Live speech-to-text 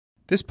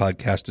This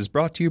podcast is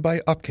brought to you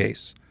by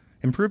Upcase.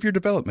 Improve your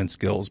development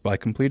skills by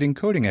completing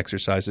coding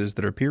exercises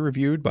that are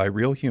peer-reviewed by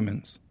real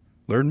humans.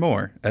 Learn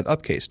more at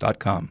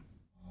upcase.com.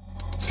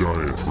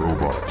 Giant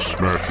robots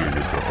smashing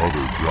into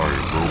other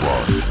giant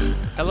robots.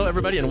 Hello,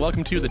 everybody, and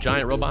welcome to the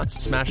Giant Robots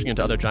Smashing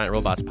into Other Giant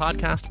Robots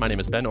podcast. My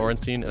name is Ben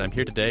Orenstein, and I'm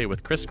here today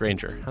with Chris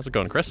Granger. How's it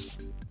going, Chris?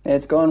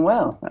 It's going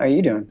well. How are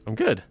you doing? I'm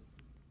good.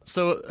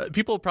 So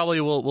people probably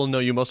will know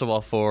you most of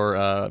all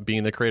for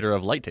being the creator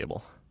of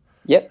Lighttable.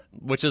 Yep.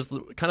 Which is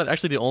kind of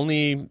actually the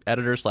only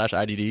editor /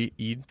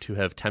 IDE to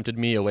have tempted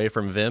me away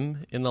from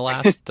Vim in the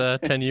last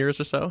 10 years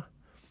or so.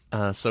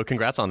 So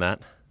congrats on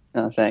that.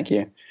 Oh, thank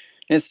you.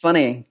 It's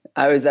funny.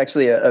 I was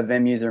actually a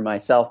Vim user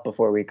myself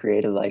before we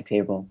created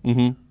Lighttable.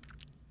 Mm-hmm.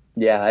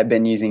 Yeah, I've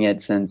been using it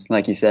since,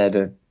 like you said,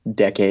 a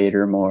decade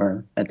or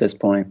more at this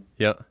point.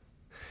 Yeah.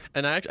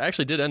 And I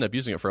actually did end up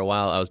using it for a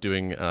while. I was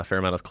doing a fair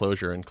amount of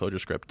Clojure and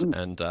ClojureScript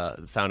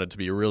and found it to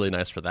be really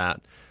nice for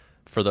that.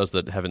 For those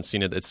that haven't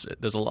seen it,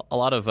 there's a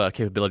lot of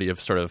capability of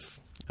sort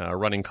of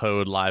running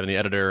code live in the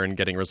editor and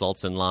getting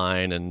results in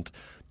line and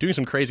doing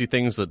some crazy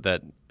things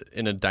that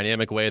in a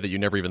dynamic way that you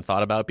never even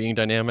thought about being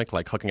dynamic,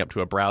 like hooking up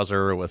to a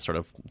browser with sort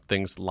of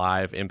things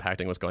live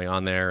impacting what's going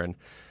on there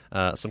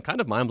and some kind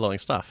of mind-blowing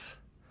stuff.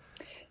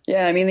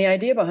 Yeah, I mean, the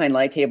idea behind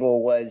Lighttable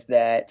was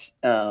that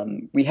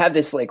we have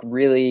this like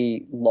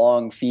really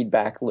long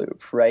feedback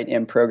loop, right,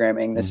 in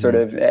programming. This sort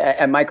of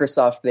at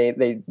Microsoft,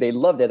 they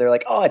loved it. They're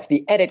like, oh, it's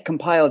the edit,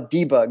 compile,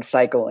 debug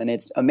cycle, and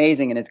it's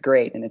amazing, and it's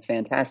great, and it's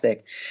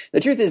fantastic. The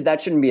truth is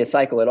that shouldn't be a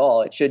cycle at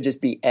all. It should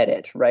just be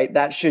edit, right?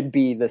 That should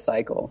be the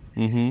cycle.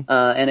 Mm-hmm.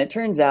 And it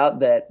turns out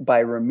that by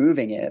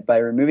removing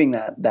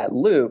that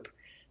loop,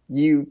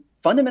 you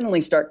fundamentally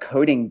start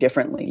coding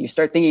differently. You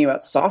start thinking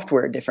about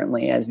software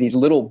differently as these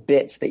little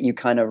bits that you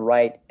kind of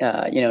write,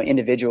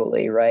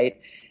 individually, right?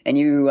 And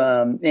you,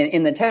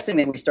 in the testing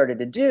that we started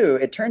to do,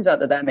 it turns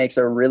out that makes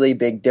a really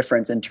big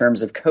difference in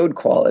terms of code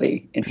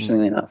quality,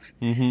 interestingly enough,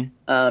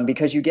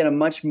 because you get a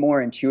much more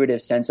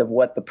intuitive sense of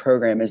what the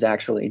program is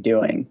actually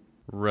doing.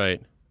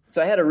 Right.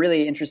 So I had a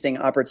really interesting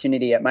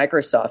opportunity at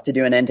Microsoft to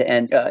do an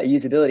end-to-end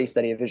usability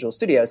study of Visual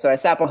Studio. So I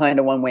sat behind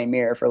a one-way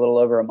mirror for a little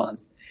over a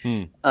month.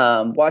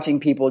 Watching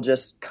people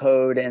just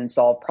code and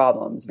solve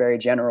problems very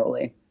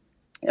generally.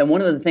 And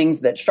one of the things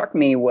that struck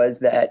me was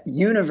that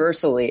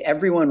universally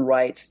everyone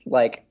writes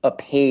like a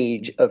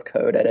page of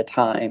code at a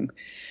time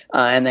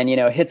and then,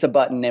 hits a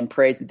button and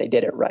prays that they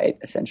did it right,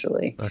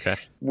 essentially. Okay.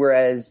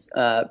 Whereas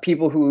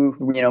people who,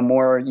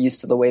 more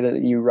used to the way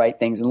that you write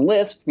things in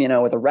Lisp,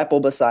 with a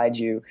REPL beside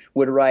you,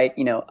 would write,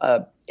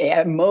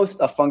 at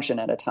most a function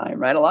at a time,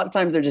 right? A lot of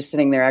times they're just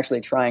sitting there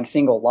actually trying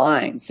single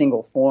lines,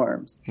 single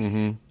forms.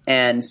 Mm-hmm.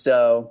 And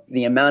so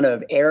the amount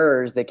of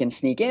errors that can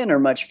sneak in are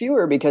much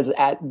fewer because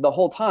at the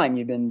whole time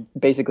you've been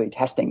basically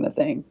testing the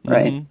thing,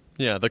 right? Mm-hmm.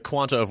 Yeah, the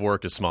quanta of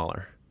work is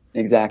smaller.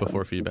 Exactly.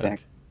 Before feedback.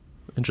 Exactly.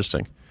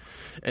 Interesting.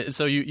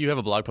 So you have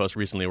a blog post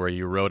recently where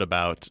you wrote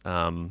about,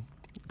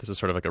 this is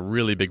sort of like a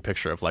really big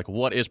picture of like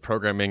what is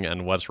programming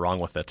and what's wrong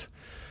with it.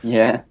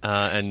 Yeah.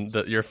 And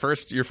your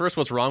first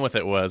what's wrong with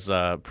it was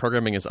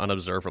programming is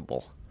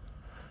unobservable.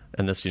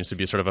 And this seems to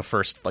be sort of a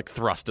first like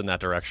thrust in that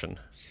direction.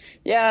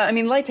 Yeah, I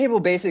mean,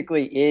 Lighttable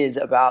basically is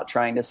about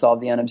trying to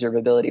solve the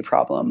unobservability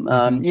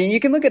problem. You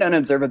can look at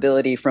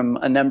unobservability from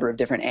a number of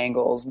different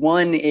angles.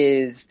 One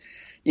is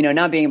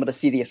not being able to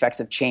see the effects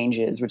of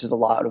changes, which is a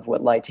lot of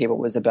what Lighttable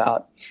was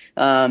about.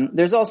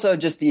 There's also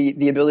just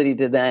the ability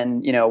to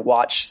then,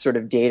 watch sort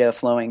of data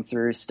flowing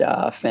through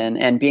stuff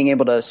and being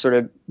able to sort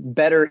of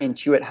better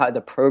intuit how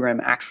the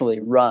program actually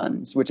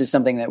runs, which is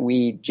something that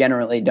we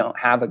generally don't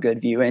have a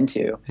good view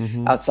into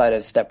outside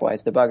of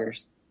stepwise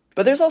debuggers.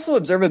 But there's also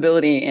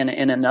observability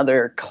in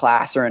another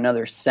class or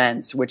another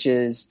sense, which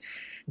is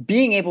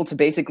being able to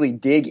basically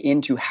dig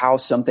into how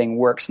something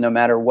works no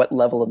matter what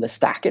level of the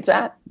stack it's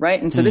at,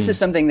 right? And so this is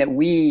something that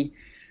we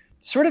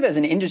sort of as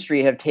an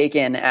industry have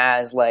taken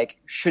as like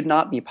should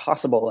not be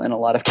possible in a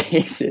lot of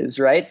cases,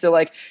 right? So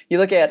like you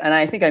look at, and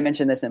I think I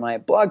mentioned this in my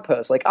blog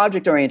post, like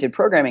object-oriented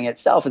programming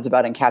itself is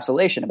about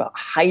encapsulation, about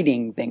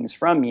hiding things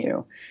from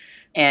you.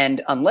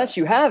 And unless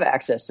you have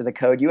access to the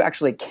code, you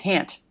actually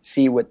can't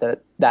see what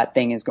that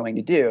thing is going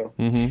to do.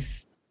 Mm-hmm.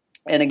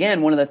 And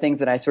again, one of the things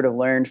that I sort of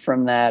learned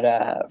from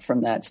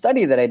that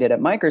study that I did at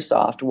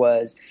Microsoft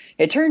was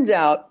it turns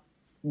out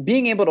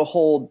being able to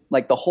hold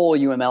like the whole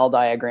UML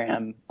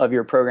diagram of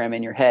your program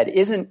in your head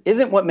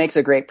isn't what makes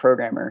a great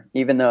programmer,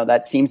 even though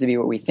that seems to be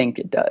what we think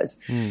it does.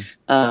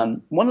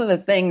 One of the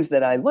things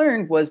that I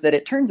learned was that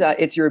it turns out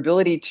it's your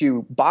ability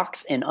to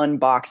box and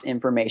unbox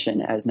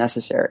information as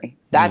necessary.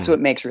 That's what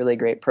makes really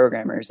great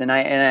programmers. And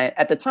I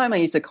at the time I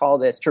used to call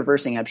this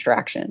traversing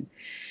abstraction.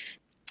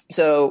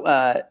 So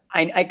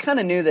I kind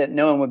of knew that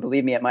no one would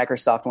believe me at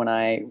Microsoft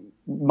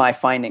my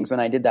findings when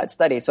I did that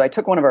study. So I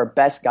took one of our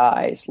best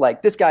guys.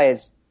 Like this guy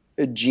is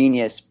a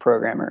genius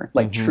programmer,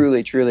 like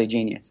truly, truly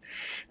genius.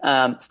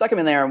 Stuck him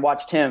in there and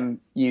watched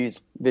him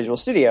use Visual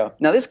Studio.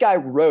 Now this guy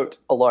wrote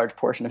a large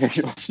portion of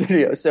Visual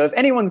Studio. So if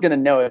anyone's going to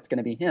know it, it's going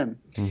to be him.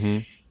 Mm-hmm.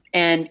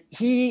 And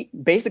he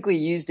basically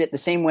used it the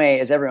same way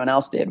as everyone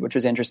else did, which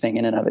was interesting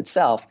in and of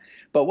itself.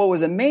 But what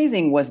was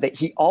amazing was that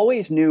he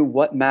always knew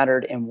what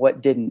mattered and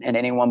what didn't at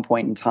any one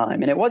point in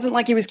time. And it wasn't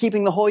like he was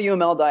keeping the whole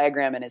UML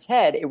diagram in his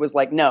head. It was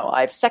like, no,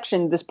 I've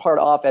sectioned this part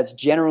off as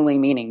generally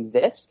meaning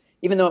this,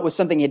 even though it was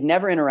something he'd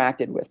never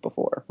interacted with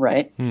before,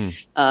 right?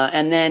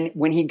 And then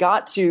when he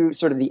got to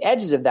sort of the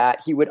edges of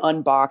that, he would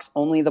unbox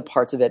only the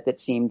parts of it that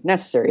seemed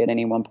necessary at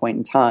any one point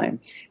in time.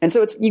 And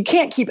so you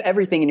can't keep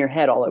everything in your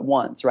head all at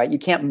once, right? You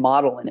can't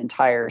model an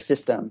entire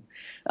system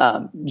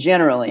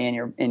generally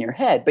in your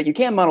head, but you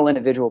can model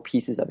individual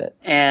pieces of it.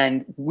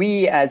 And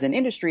we as an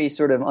industry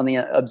sort of on the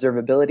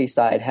observability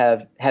side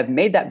have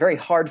made that very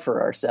hard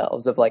for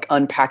ourselves of like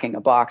unpacking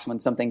a box when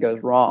something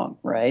goes wrong,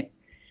 right?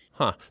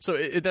 Huh. So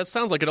that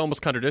sounds like it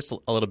almost contradicts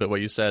a little bit what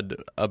you said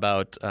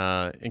about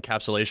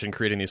encapsulation,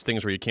 creating these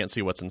things where you can't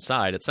see what's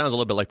inside. It sounds a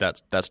little bit like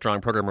that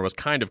strong programmer was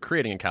kind of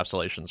creating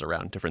encapsulations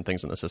around different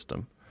things in the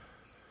system.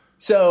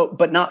 So,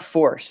 but not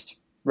forced,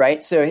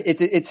 right? So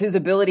it's his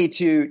ability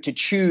to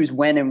choose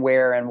when and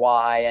where and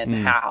why and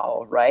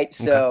how, right?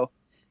 So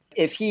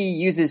if he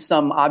uses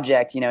some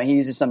object, he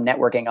uses some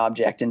networking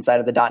object inside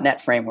of the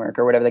 .NET framework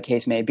or whatever the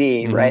case may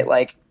be, right?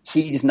 Like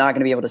he's not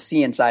going to be able to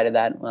see inside of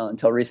that, well,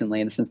 until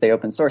recently since they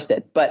open sourced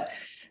it. But,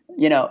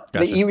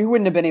 Gotcha. he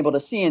wouldn't have been able to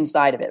see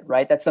inside of it,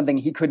 right? That's something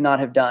he could not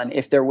have done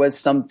if there was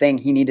something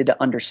he needed to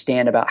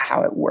understand about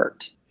how it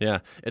worked. Yeah,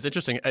 it's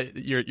interesting.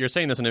 You're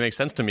saying this and it makes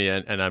sense to me,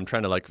 and I'm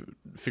trying to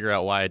figure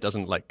out why it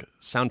doesn't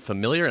sound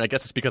familiar. And I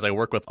guess it's because I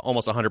work with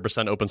almost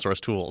 100% open source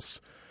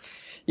tools.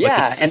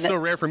 Yeah. It's so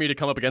rare for me to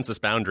come up against this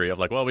boundary of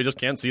well, we just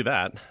can't see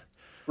that.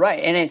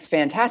 Right. And it's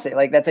fantastic.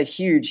 That's a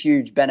huge,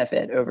 huge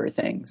benefit over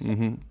things.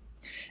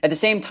 At the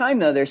same time,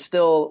 though, there's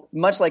still,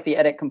 much like the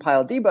edit,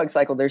 compile, debug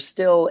cycle, there's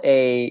still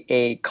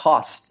a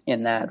cost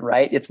in that,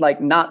 right? It's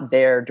not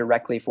there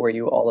directly for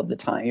you all of the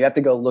time. You have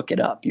to go look it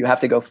up. You have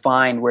to go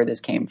find where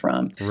this came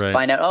from. Right.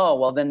 Find out, oh,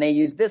 well, then they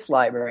use this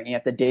library. And you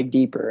have to dig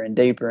deeper and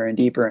deeper and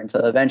deeper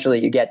until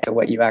eventually you get to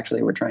what you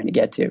actually were trying to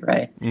get to,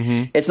 right?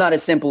 It's not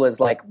as simple as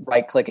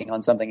right-clicking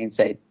on something and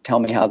say, tell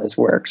me how this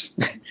works.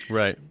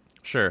 Right.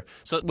 Sure.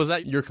 So was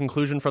that your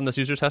conclusion from this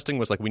user testing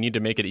was we need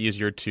to make it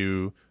easier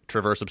to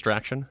traverse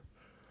abstraction?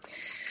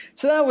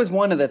 So that was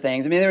one of the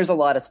things. I mean, there was a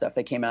lot of stuff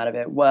that came out of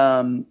it.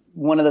 One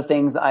of the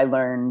things I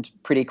learned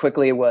pretty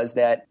quickly was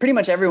that pretty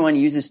much everyone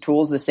uses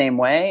tools the same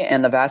way,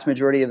 and the vast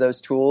majority of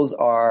those tools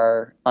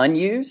are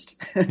unused,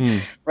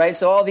 right?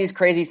 So all these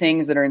crazy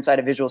things that are inside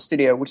of Visual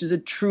Studio, which is a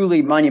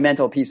truly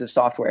monumental piece of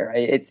software,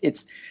 right?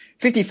 It's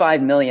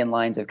 55 million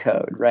lines of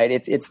code, right?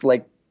 It's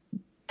like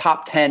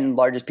top 10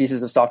 largest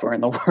pieces of software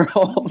in the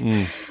world.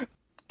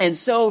 And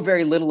so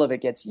very little of it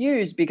gets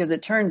used because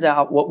it turns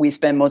out what we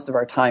spend most of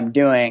our time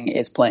doing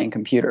is playing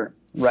computer,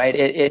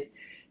 right?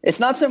 It's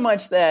not so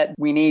much that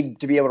we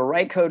need to be able to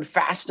write code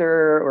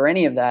faster or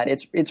any of that.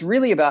 It's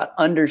really about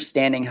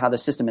understanding how the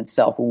system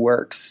itself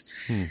works.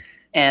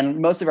 And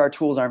most of our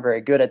tools aren't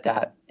very good at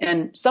that.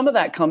 And some of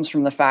that comes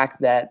from the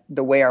fact that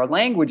the way our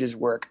languages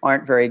work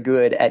aren't very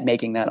good at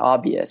making that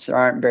obvious, or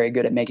aren't very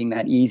good at making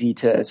that easy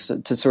to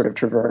sort of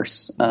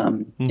traverse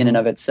in and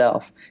of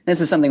itself. And this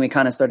is something we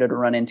kind of started to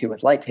run into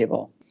with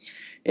Lighttable,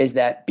 is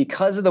that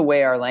because of the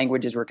way our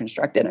languages were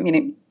constructed, I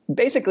mean,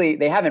 basically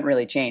they haven't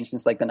really changed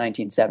since the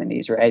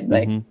 1970s,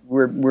 right?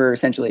 We're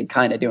essentially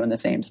kind of doing the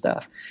same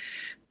stuff.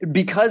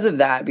 Because of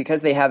that,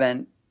 because they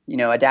haven't,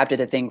 adapted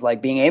to things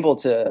like being able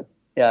to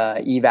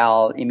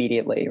eval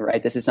immediately,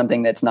 right? This is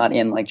something that's not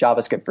in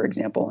JavaScript, for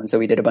example. And so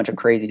we did a bunch of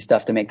crazy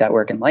stuff to make that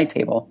work in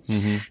Lighttable.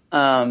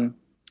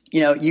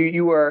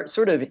 You are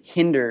sort of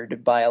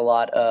hindered by a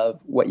lot of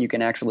what you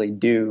can actually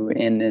do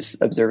in this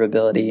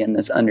observability and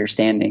this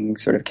understanding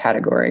sort of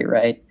category,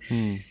 right?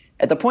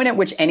 At the point at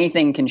which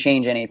anything can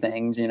change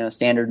anything,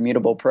 standard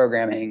mutable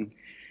programming,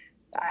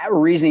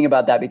 reasoning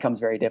about that becomes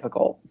very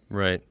difficult.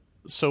 Right.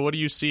 So what do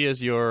you see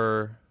as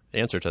your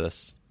answer to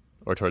this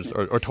or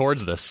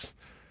towards this?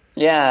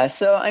 Yeah.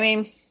 So, I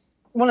mean,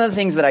 one of the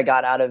things that I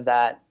got out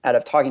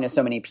of talking to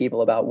so many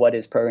people about what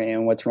is programming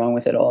and what's wrong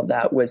with it, all of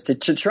that, was to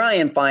try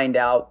and find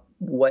out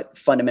what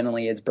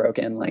fundamentally is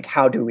broken.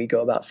 How do we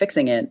go about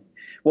fixing it?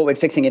 What would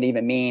fixing it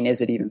even mean?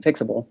 Is it even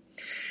fixable?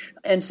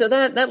 And so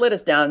that led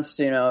us down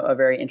to, a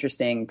very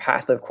interesting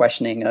path of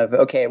questioning of,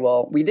 okay,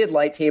 well, we did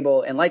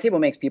Lighttable, and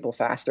Lighttable makes people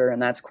faster,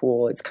 and that's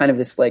cool. It's kind of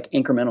this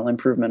incremental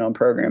improvement on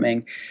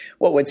programming.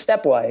 What would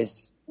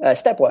stepwise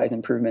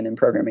improvement in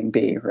programming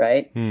be,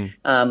 right? And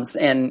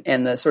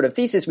the sort of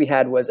thesis we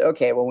had was,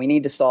 okay, well, we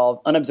need to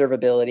solve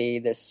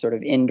unobservability, this sort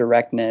of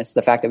indirectness,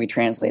 the fact that we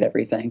translate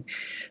everything,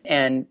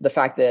 and the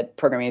fact that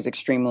programming is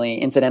extremely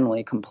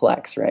incidentally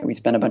complex, right? We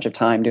spend a bunch of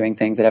time doing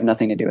things that have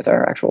nothing to do with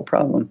our actual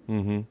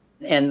problem.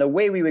 And the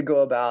way we would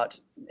go about,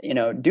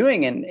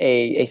 doing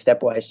a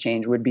stepwise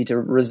change would be to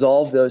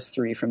resolve those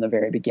three from the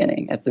very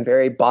beginning, at the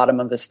very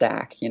bottom of the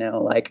stack.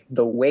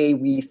 The way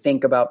we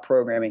think about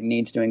programming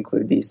needs to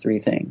include these three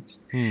things.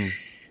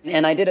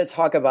 And I did a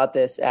talk about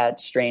this at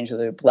Strange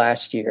Loop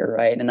last year,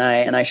 right? And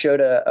I showed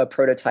a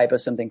prototype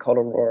of something called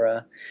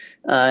Aurora.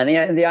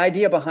 And the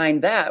idea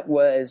behind that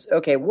was,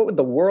 okay, what would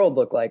the world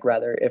look like,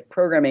 rather, if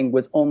programming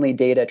was only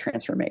data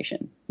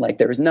transformation? Like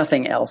there was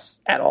nothing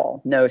else at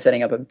all. No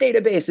setting up of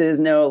databases,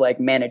 no like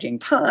managing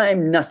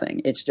time,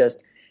 nothing. It's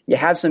just you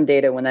have some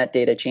data. When that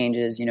data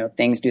changes,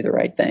 things do the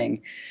right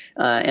thing.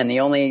 And the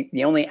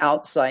only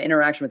outside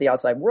interaction with the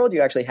outside world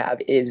you actually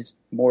have is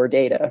more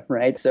data,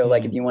 right? So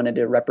like if you wanted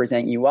to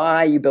represent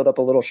UI, you build up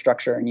a little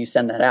structure and you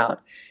send that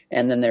out.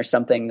 And then there's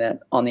something that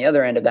on the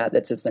other end of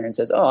that sits there and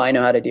says, oh, I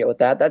know how to deal with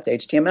that. That's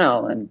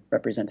HTML, and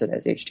represents it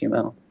as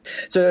HTML.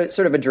 So it's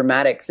sort of a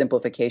dramatic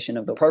simplification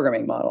of the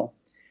programming model.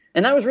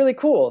 And that was really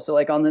cool. So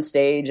like on the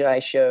stage, I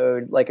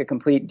showed like a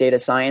complete data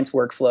science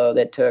workflow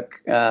that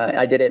took,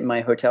 I did it in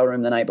my hotel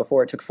room the night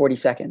before. It took 40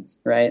 seconds,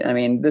 right? I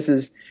mean, this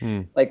is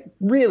like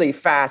really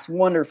fast,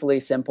 wonderfully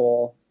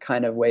simple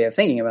kind of way of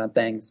thinking about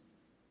things.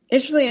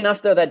 Interestingly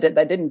enough, though, that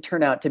didn't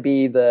turn out to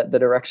be the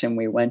direction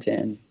we went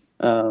in.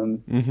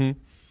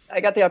 I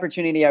got the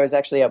opportunity. I was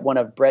actually at one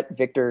of Brett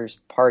Victor's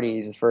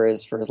parties for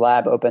his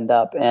lab opened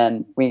up,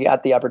 and we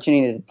got the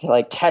opportunity to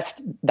like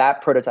test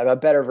that prototype, a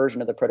better version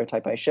of the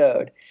prototype I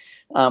showed,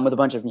 with a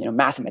bunch of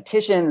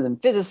mathematicians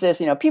and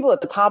physicists, people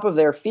at the top of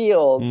their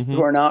fields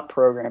who are not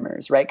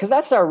programmers, right? Because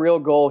that's our real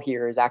goal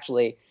here, is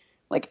actually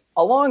like,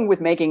 along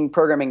with making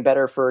programming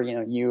better for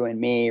you and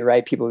me,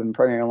 right? People who've been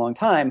programming a long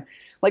time.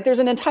 Like there's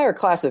an entire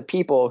class of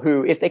people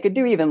who, if they could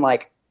do even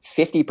like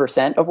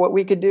 50% of what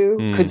we could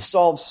do, could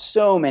solve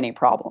so many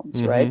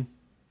problems, right?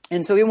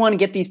 And so we want to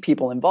get these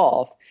people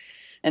involved.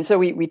 And so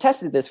we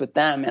tested this with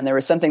them, and there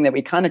was something that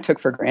we kind of took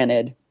for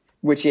granted,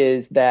 which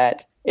is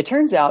that it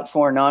turns out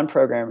for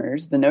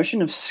non-programmers, the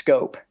notion of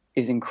scope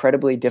is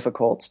incredibly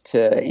difficult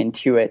to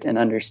intuit and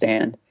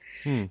understand.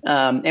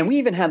 And we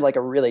even had like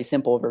a really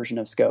simple version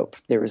of scope.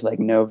 There was like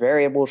no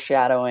variable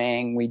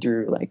shadowing. We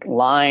drew like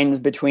lines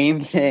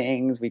between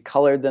things. We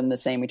colored them the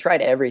same. We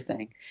tried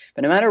everything.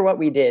 But no matter what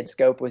we did,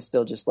 scope was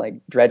still just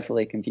like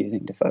dreadfully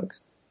confusing to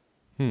folks.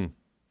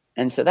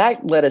 And so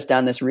that led us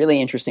down this really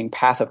interesting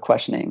path of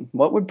questioning.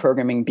 What would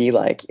programming be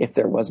like if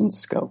there wasn't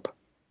scope?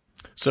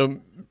 So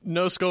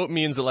no scope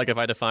means that like if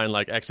I define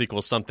like x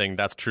equals something,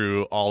 that's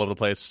true all over the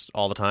place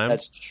all the time?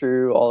 That's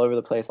true all over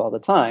the place all the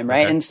time,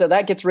 right? Okay. And so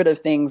that gets rid of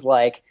things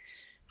like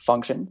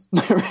functions,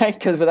 right?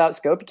 Because without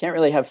scope, you can't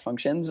really have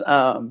functions.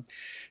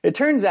 It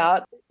turns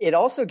out it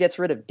also gets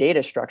rid of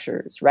data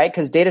structures, right?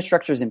 Because data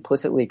structures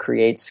implicitly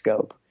create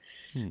scope.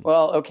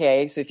 Well,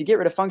 okay, so if you get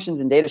rid of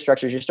functions and data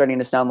structures, you're starting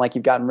to sound like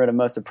you've gotten rid of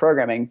most of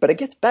programming, but it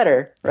gets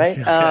better, right?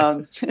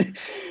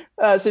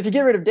 So if you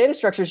get rid of data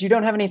structures, you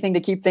don't have anything to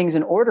keep things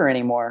in order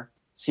anymore.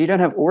 So you don't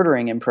have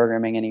ordering in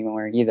programming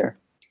anymore either.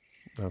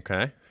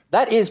 Okay.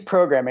 That is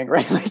programming,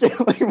 right?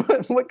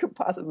 Like what could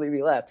possibly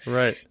be left?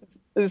 Right.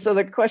 So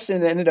the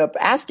question that ended up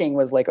asking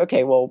was like,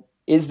 okay, well,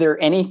 is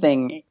there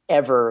anything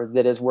ever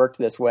that has worked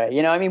this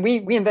way? I mean,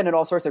 we invented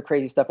all sorts of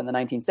crazy stuff in the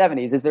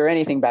 1970s. Is there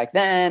anything back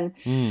then?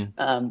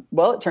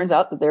 Well, it turns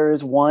out that there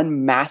is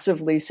one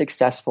massively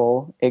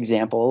successful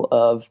example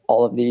of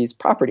all of these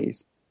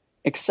properties.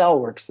 Excel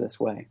works this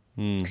way.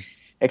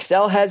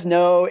 Excel has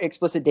no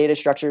explicit data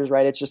structures,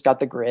 right? It's just got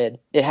the grid.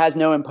 It has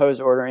no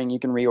imposed ordering. You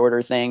can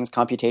reorder things.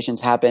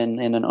 Computations happen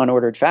in an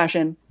unordered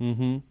fashion.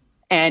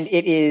 And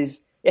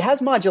it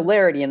has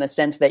modularity in the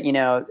sense that,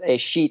 a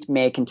sheet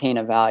may contain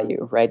a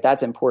value, right?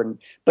 That's important.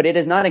 But it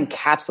is not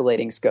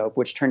encapsulating scope,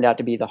 which turned out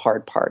to be the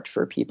hard part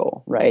for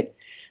people, right?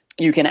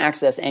 You can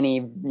access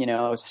any,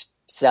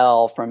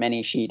 cell from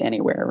any sheet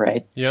anywhere,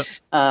 right? Yep.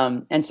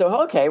 And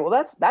so, okay, well,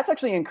 that's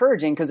actually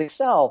encouraging because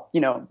Excel,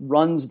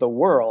 runs the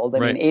world. I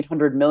mean,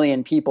 800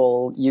 million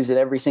people use it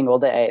every single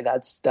day.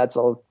 That's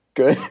a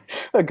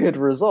good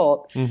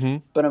result.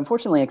 But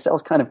unfortunately, Excel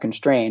is kind of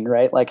constrained,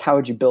 right? Like, how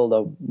would you build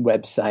a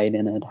website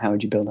in it? How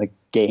would you build a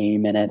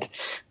game in it?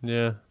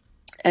 Yeah.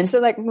 And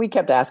so we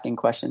kept asking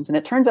questions, and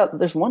it turns out that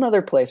there's one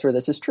other place where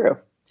this is true.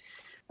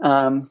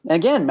 And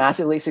again,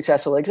 massively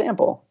successful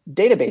example.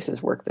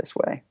 Databases work this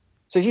way.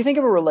 So if you think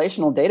of a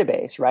relational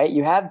database, right,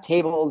 you have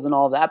tables and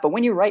all of that, but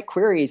when you write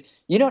queries,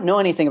 you don't know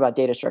anything about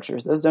data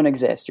structures. Those don't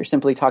exist. You're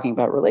simply talking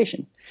about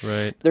relations.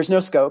 Right. There's no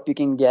scope. You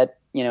can get,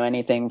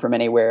 anything from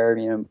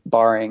anywhere,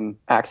 barring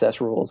access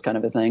rules kind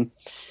of a thing.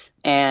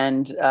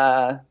 And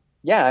I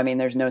mean,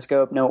 there's no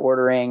scope, no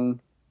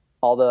ordering,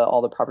 all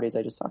the properties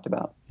I just talked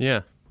about.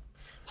 Yeah.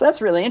 So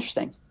that's really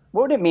interesting.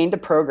 What would it mean to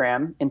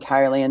program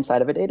entirely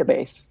inside of a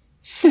database?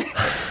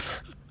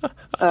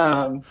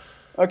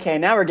 Okay,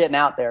 now we're getting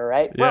out there,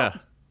 right? Yeah. Well,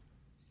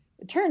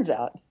 it turns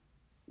out,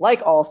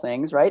 like all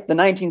things, right, the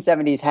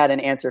 1970s had an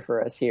answer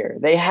for us here.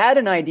 They had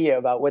an idea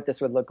about what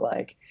this would look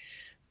like.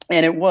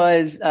 And it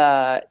was,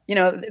 there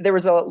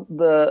was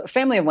the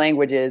family of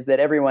languages that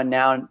everyone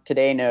now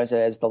today knows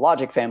as the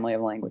logic family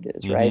of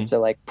languages, right? So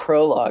like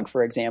Prolog,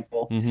 for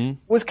example,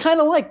 was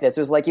kind of like this.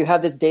 It was like you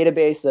have this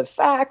database of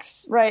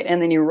facts, right?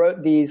 And then you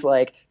wrote these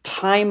like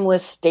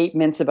timeless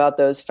statements about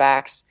those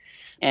facts,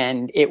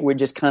 and it would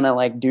just kind of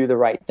like do the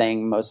right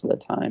thing most of the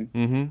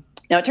time.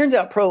 Now, it turns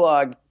out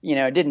Prolog,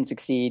 didn't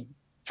succeed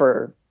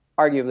for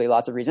arguably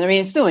lots of reasons. I mean,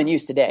 it's still in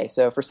use today.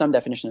 So for some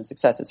definition of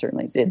success, it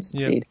certainly did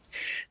succeed.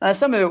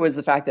 Some of it was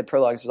the fact that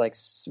prologues were like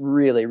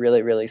really,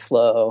 really, really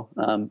slow,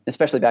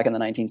 especially back in the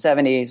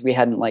 1970s. We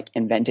hadn't like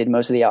invented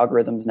most of the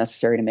algorithms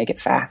necessary to make it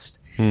fast.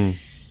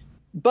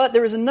 But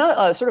there was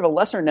another sort of a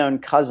lesser known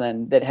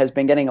cousin that has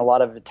been getting a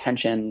lot of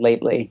attention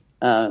lately,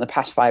 the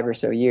past 5 or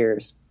so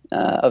years,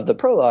 of the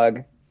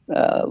Prolog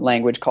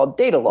language called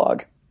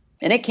Datalog.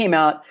 And it came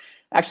out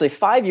actually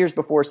 5 years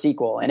before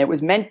SQL, and it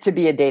was meant to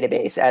be a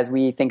database as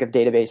we think of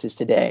databases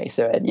today.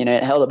 So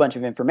it held a bunch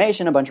of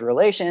information, a bunch of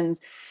relations,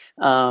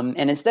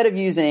 and instead of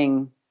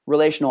using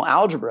relational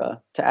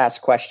algebra to ask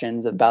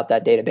questions about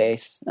that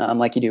database,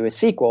 like you do with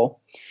SQL,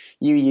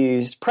 you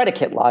used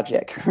predicate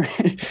logic,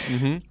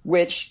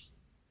 which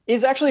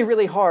is actually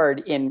really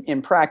hard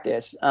in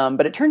practice.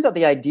 But it turns out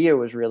the idea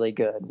was really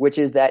good, which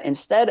is that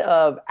instead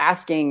of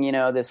asking,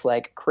 this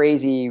like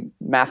crazy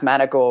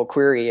mathematical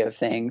query of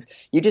things,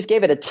 you just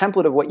gave it a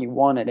template of what you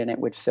wanted and it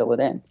would fill it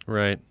in.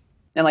 Right.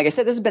 And like I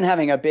said, this has been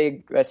having a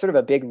big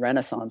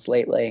renaissance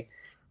lately.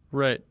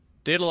 Right.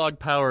 Datalog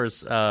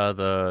powers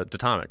the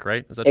Datomic,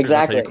 right? Is that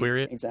exactly. True? That's how you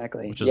query it?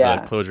 Exactly. Which is the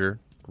Clojure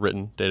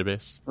written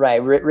database.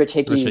 Right. Rich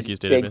Hickey's big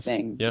database.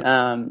 thing. Yep.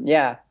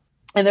 Yeah.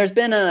 And there's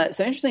been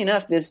so interestingly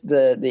enough,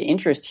 the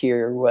interest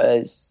here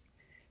was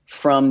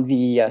from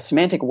the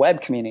semantic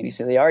web community.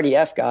 So the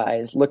RDF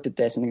guys looked at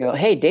this and they go,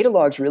 hey,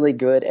 Datalog's really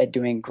good at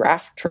doing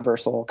graph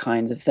traversal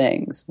kinds of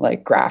things,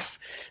 like graph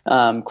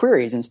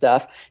queries and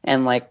stuff.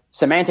 And like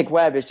semantic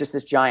web is just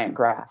this giant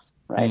graph,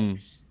 right?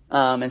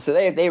 And so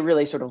they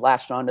really sort of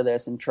latched onto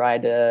this and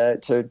tried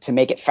to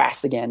make it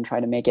fast again, try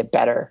to make it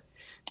better.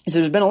 So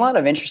there's been a lot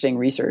of interesting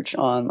research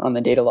on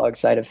the Datalog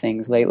side of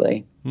things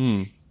lately.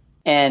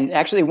 And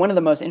actually, one of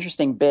the most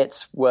interesting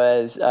bits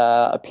was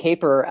a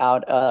paper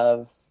out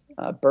of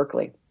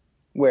Berkeley,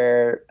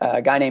 where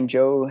a guy named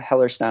Joe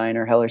Hellerstein,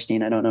 or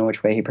Hellerstein, I don't know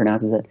which way he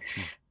pronounces it.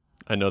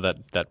 I know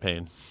that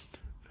pain.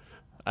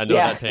 I know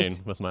that pain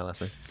with my last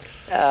name.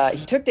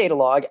 He took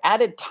Datalog,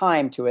 added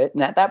time to it,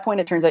 and at that point,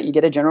 it turns out you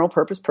get a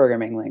general-purpose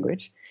programming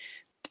language.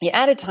 He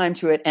added time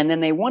to it, and then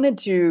they wanted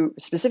to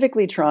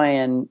specifically try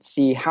and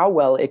see how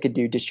well it could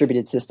do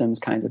distributed systems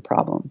kinds of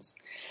problems.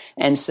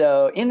 And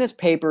so in this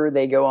paper,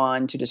 they go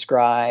on to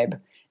describe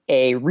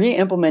a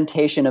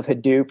re-implementation of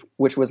Hadoop,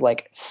 which was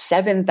like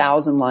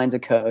 7,000 lines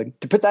of code.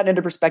 To put that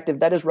into perspective,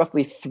 that is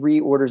roughly 3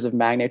 orders of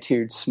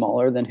magnitude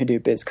smaller than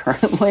Hadoop is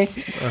currently.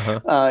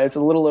 It's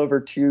a little over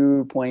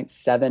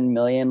 2.7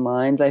 million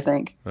lines, I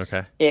think.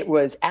 Okay. It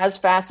was as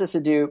fast as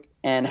Hadoop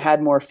and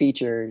had more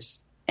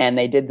features. And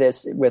they did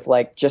this with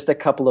like just a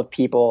couple of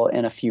people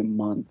in a few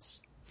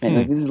months. And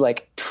this is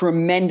like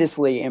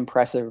tremendously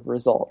impressive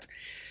result.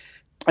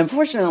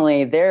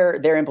 Unfortunately,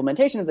 their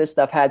implementation of this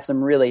stuff had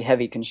some really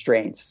heavy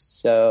constraints.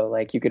 So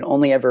like you could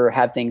only ever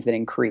have things that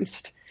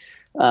increased,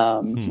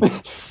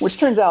 which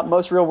turns out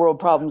most real world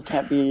problems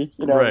can't be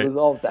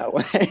resolved that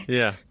way.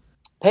 Yeah.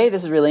 Hey,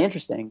 this is really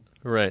interesting.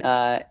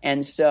 Right.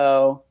 And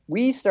so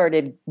we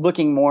started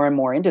looking more and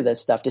more into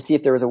this stuff to see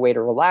if there was a way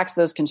to relax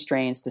those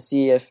constraints, to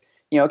see if,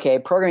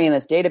 programming in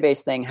this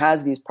database thing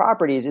has these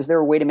properties. Is there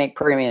a way to make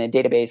programming in a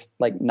database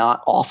like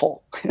not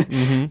awful?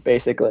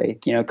 Basically,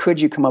 could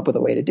you come up with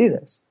a way to do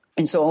this?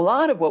 And so a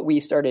lot of what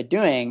we started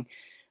doing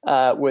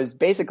was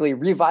basically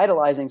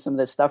revitalizing some of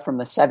this stuff from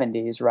the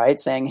 70s, right?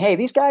 Saying, hey,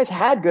 these guys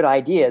had good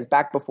ideas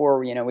back before,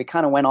 we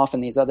kind of went off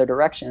in these other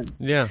directions.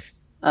 Yeah.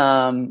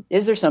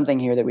 Is there something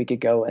here that we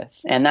could go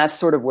with? And that's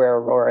sort of where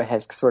Aurora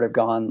has sort of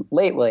gone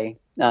lately.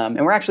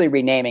 And we're actually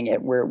renaming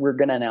it. We're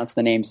going to announce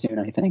the name soon,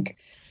 I think.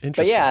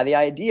 But yeah, the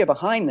idea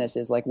behind this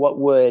is like, what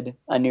would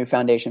a new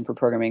foundation for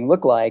programming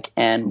look like?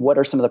 And what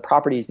are some of the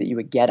properties that you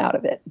would get out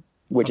of it?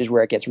 Which is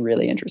where it gets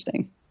really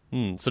interesting.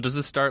 So does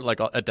this start like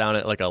down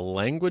at like a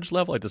language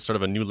level? Like this sort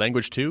of a new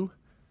language too?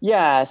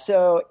 Yeah,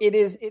 so it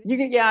is.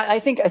 I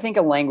think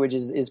a language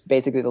is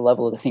basically the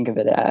level to think of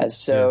it as.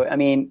 So I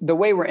mean, the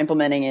way we're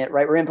implementing it,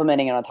 right? We're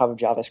implementing it on top of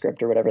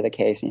JavaScript or whatever the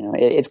case.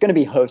 It's going to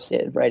be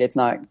hosted, right? It's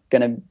not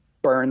going to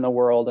burn the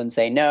world and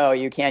say no,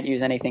 you can't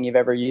use anything you've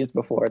ever used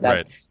before.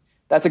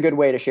 That's a good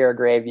way to share a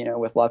grave,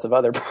 with lots of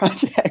other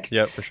projects.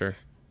 Yeah, for sure.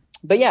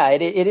 But yeah,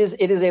 it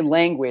is a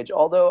language.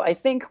 Although I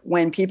think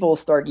when people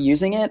start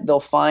using it, they'll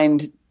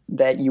find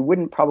that you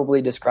wouldn't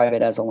probably describe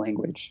it as a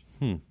language.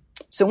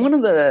 So one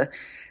of the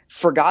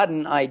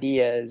forgotten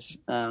ideas,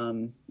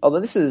 although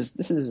this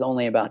is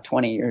only about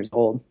 20 years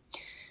old,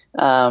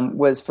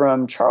 was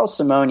from Charles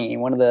Simonyi,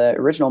 one of the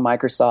original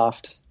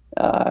Microsoft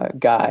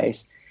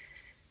guys.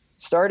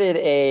 Started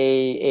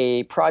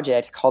a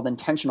project called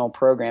intentional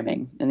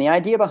programming. And the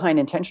idea behind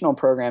intentional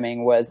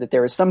programming was that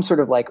there was some sort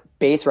of like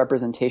base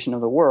representation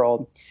of the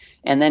world.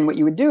 And then what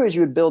you would do is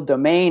you would build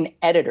domain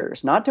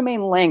editors, not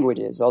domain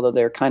languages, although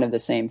they're kind of the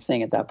same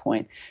thing at that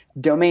point,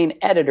 domain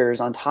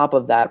editors on top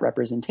of that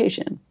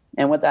representation.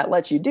 And what that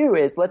lets you do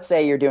is, let's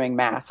say you're doing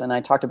math, and I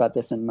talked about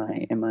this in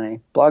my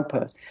blog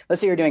post.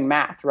 Let's say you're doing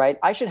math, right?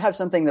 I should have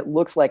something that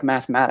looks like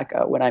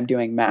Mathematica when I'm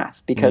doing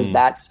math, because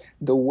that's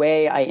the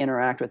way I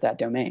interact with that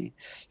domain.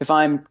 If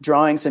I'm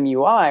drawing some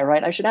UI,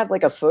 right, I should have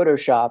like a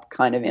Photoshop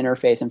kind of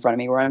interface in front of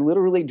me where I'm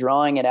literally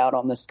drawing it out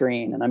on the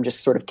screen and I'm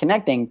just sort of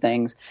connecting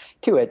things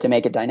to it to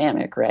make it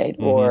dynamic, right?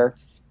 Or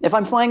if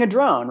I'm flying a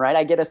drone, right,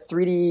 I get a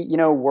 3D,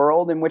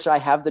 world in which I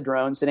have the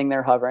drone sitting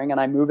there hovering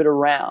and I move it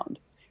around.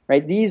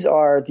 Right? These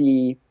are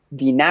the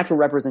natural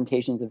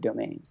representations of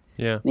domains.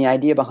 Yeah. And the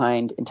idea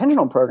behind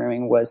intentional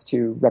programming was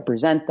to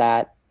represent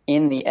that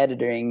in the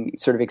editing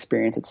sort of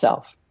experience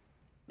itself.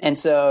 And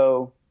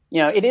so,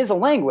 it is a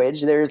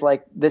language. There's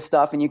like this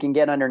stuff, and you can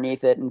get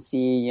underneath it and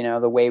see,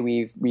 the way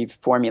we've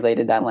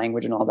formulated that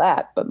language and all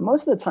that. But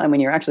most of the time,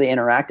 when you're actually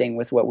interacting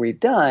with what we've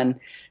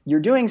done, you're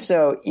doing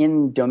so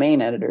in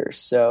domain editors.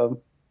 So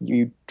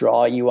you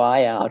draw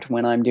UI out.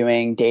 When I'm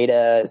doing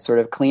data sort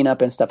of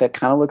cleanup and stuff, it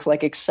kind of looks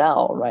like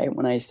Excel, right?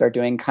 When I start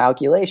doing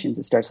calculations,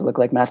 it starts to look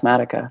like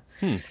Mathematica.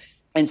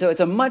 And so it's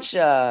a much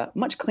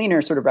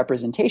cleaner sort of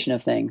representation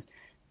of things.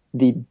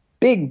 The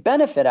big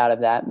benefit out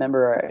of that,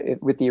 remember,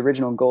 with the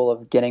original goal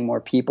of getting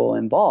more people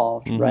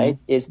involved, right,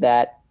 is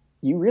that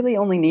you really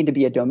only need to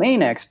be a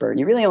domain expert.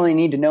 You really only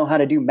need to know how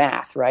to do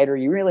math, right? Or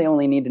you really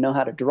only need to know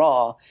how to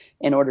draw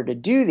in order to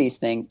do these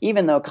things,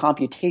 even though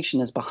computation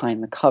is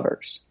behind the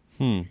covers.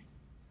 And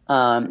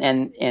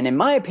in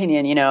my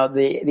opinion,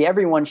 the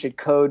everyone should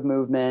code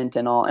movement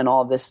and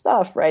all this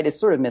stuff, right, is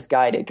sort of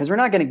misguided, because we're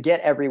not going to get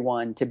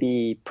everyone to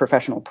be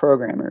professional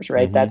programmers,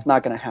 right? That's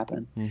not going to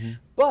happen.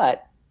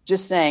 But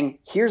just saying,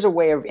 here's a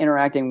way of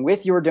interacting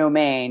with your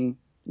domain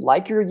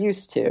like you're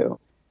used to,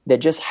 that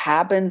just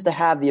happens to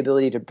have the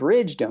ability to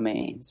bridge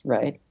domains,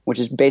 right? Which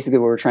is basically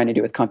what we're trying to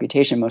do with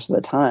computation most of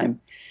the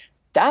time.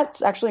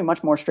 That's actually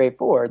much more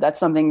straightforward. That's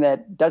something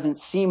that doesn't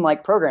seem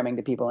like programming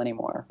to people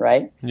anymore,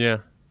 right? Yeah.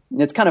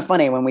 It's kind of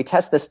funny, when we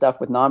test this stuff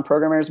with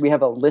non-programmers, we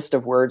have a list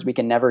of words we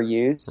can never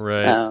use.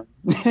 Right.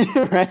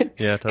 Right?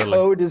 Yeah, totally.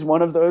 Code is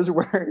one of those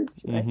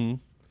words. Right?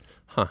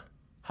 Huh.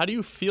 How do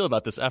you feel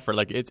about this effort?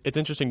 Like, it's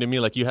interesting to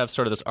me, like, you have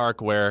sort of this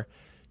arc where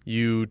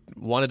you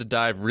wanted to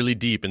dive really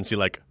deep and see,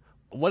 like,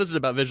 what is it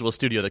about Visual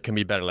Studio that can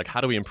be better? Like,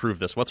 how do we improve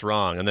this? What's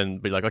wrong? And then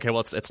be like, okay,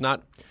 well, it's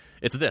not...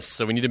 It's this,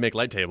 so we need to make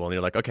Light Table. And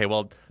you're like, okay,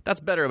 well, that's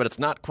better, but it's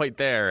not quite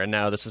there. And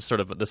now this is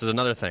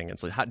another thing.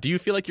 It's like, do you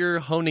feel like you're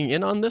honing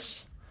in on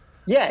this?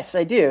 Yes,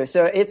 I do.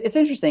 So it's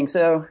interesting.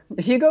 So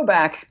if you go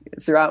back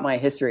throughout my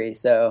history,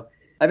 so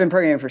I've been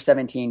programming for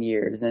 17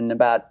 years and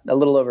about a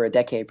little over a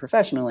decade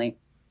professionally.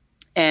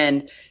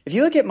 And if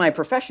you look at my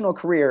professional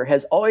career,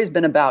 has always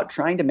been about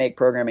trying to make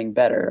programming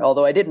better,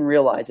 although I didn't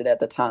realize it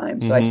at the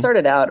time. So I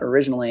started out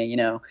originally,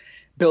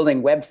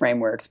 building web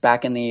frameworks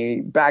back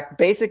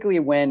basically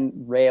when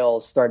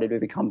Rails started to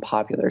become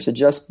popular. So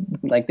just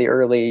like the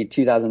early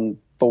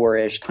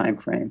 2004-ish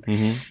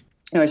timeframe.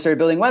 I started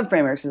building web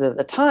frameworks because at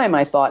the time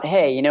I thought,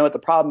 hey, you know what the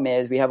problem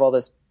is? We have all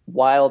this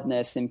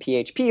wildness in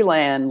PHP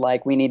land.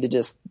 Like, we need to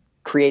just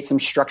create some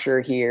structure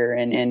here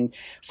and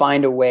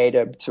find a way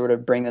to sort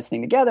of bring this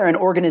thing together. And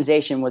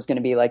organization was going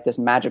to be like this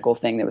magical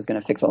thing that was going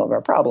to fix all of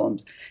our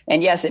problems.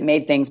 And yes, it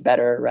made things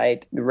better,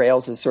 right?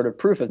 Rails is sort of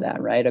proof of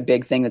that, right? A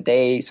big thing that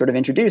they sort of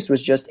introduced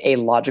was just a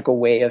logical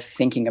way of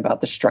thinking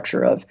about the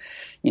structure of,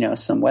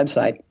 some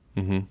website.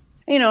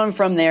 And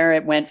from there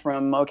it went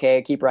from,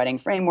 okay, keep writing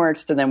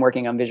frameworks to then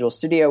working on Visual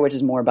Studio, which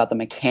is more about the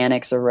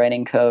mechanics of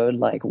writing code,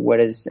 like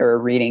or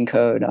reading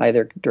code,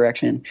 either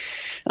direction.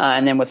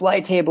 And then with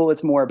Light Table,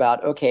 it's more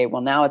about, okay,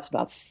 well, now it's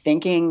about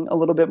thinking a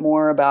little bit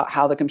more about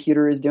how the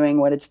computer is doing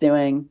what it's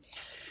doing.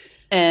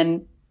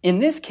 And in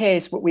this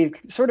case, what we've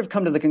sort of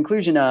come to the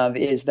conclusion of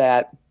is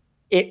that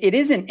it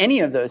isn't any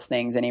of those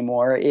things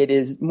anymore. It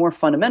is more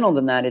fundamental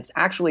than that. It's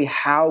actually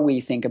how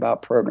we think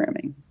about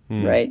programming,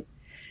 right?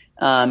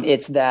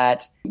 It's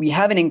that we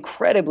have an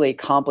incredibly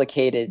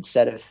complicated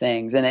set of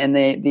things. And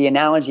the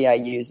analogy I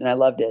used, and I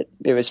loved it,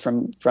 it was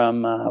from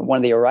one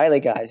of the O'Reilly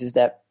guys, is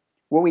that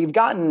what we've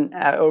gotten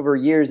over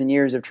years and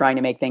years of trying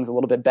to make things a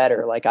little bit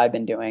better, like I've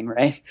been doing,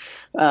 right,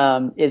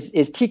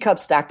 is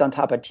teacups stacked on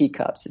top of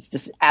teacups. It's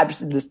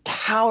this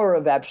tower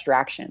of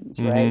abstractions,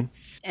 right?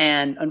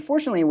 And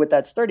unfortunately, what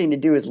that's starting to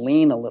do is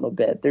lean a little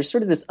bit. There's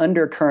sort of this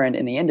undercurrent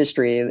in the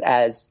industry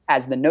as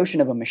the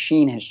notion of a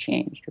machine has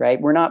changed, right?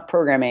 We're not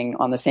programming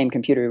on the same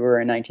computer we were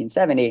in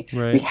 1970.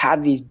 Right. We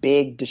have these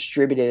big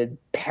distributed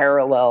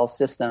parallel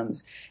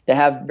systems that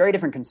have very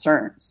different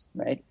concerns,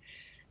 right?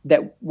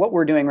 That what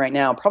we're doing right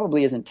now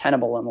probably isn't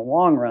tenable in the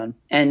long run.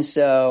 And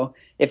so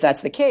if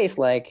that's the case,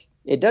 like,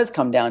 it does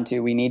come down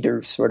to, we need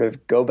to sort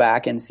of go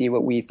back and see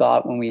what we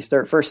thought when we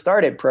first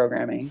started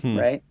programming,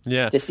 right?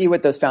 Yeah. To see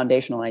what those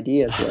foundational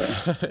ideas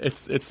were.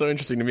 It's so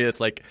interesting to me.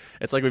 It's like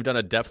we've done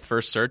a depth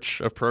first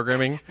search of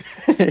programming.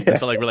 And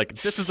so we're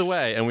like, this is the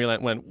way, and we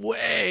went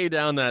way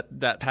down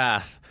that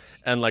path.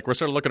 And we're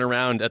sort of looking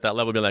around at that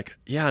level, being like,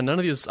 yeah, none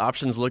of these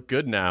options look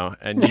good now.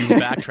 And you've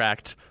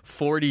backtracked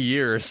 40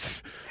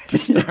 years to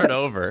start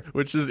over,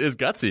 which is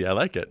gutsy. I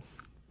like it.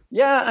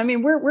 Yeah, I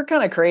mean, we're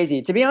kind of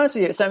crazy, to be honest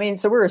with you. So I mean,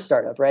 so we're a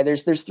startup, right?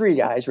 There's 3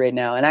 guys right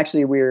now, and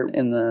actually we're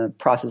in the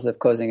process of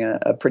closing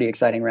a pretty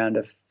exciting round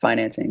of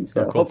financing.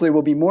 So hopefully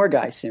we'll be more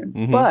guys soon.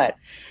 Mm-hmm. But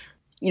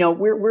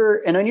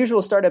we're an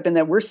unusual startup in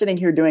that we're sitting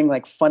here doing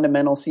like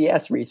fundamental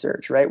CS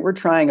research, right? We're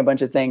trying a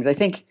bunch of things. I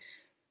think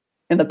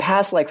in the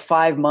past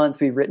 5 months,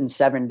 we've written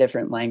 7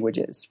 different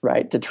languages,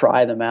 right, to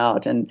try them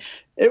out. And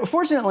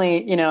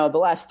fortunately, the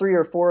last 3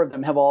 or 4 of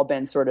them have all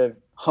been sort of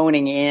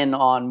honing in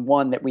on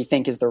one that we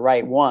think is the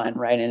right one,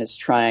 right? And it's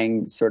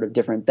trying sort of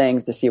different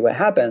things to see what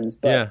happens.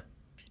 But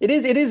it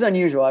is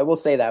unusual. I will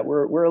say that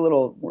we're a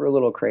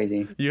little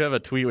crazy. You have a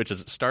tweet which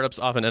is, startups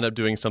often end up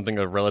doing something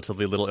of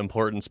relatively little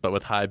importance, but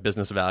with high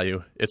business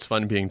value. It's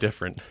fun being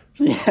different.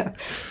 Yeah.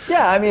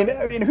 I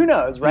mean, who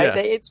knows, right?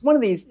 Yeah. It's one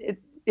of these.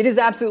 It is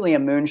absolutely a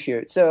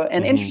moonshoot. So,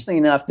 and interestingly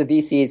enough, the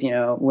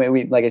VCs,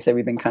 we like I said,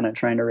 we've been kind of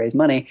trying to raise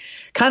money,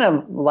 kind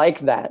of like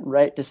that,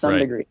 right? To some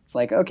degree, it's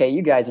like, okay,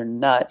 you guys are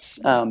nuts.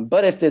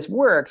 But if this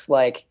works,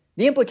 like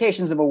the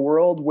implications of a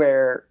world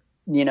where,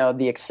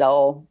 the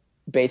Excel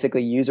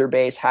basically user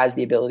base has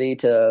the ability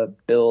to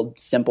build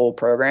simple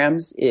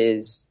programs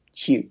is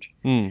huge.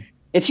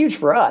 It's huge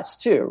for us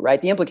too,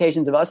 right? The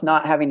implications of us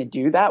not having to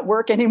do that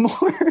work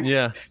anymore.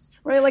 Yeah.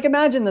 Right. Like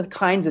imagine the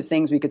kinds of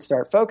things we could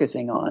start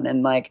focusing on.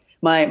 And like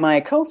my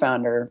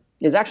co-founder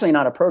is actually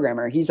not a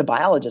programmer. He's a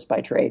biologist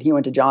by trade. He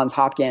went to Johns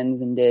Hopkins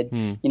and did,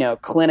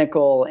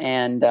 clinical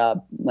and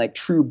like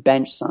true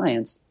bench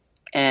science.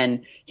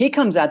 And he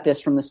comes at this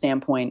from the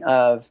standpoint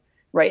of,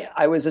 right,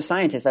 I was a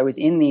scientist. I was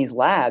in these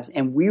labs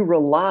and we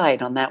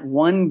relied on that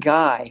one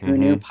guy who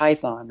knew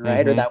Python,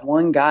 right? Or that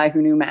one guy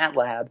who knew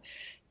MATLAB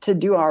to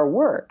do our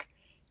work.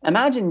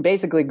 Imagine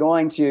basically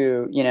going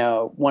to,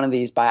 one of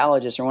these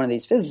biologists or one of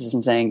these physicists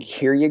and saying,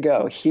 here you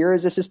go. Here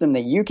is a system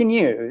that you can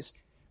use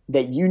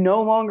that you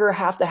no longer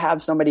have to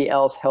have somebody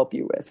else help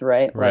you with,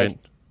 right? Like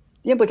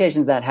the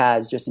implications that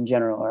has just in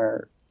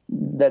general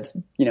that's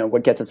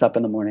what gets us up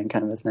in the morning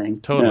kind of a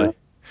thing. Totally.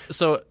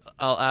 So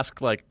I'll ask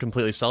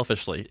completely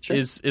selfishly, sure.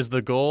 Is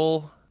the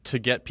goal to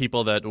get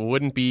people that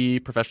wouldn't be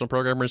professional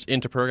programmers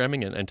into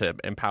programming and to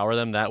empower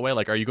them that way?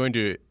 Like, are you going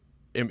to...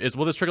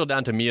 will this trickle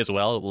down to me as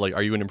well? Like,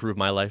 are you going to improve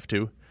my life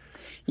too?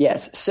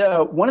 Yes.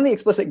 So one of the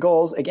explicit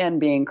goals, again,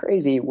 being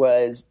crazy,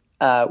 was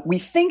we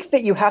think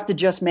that you have to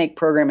just make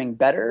programming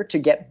better to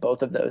get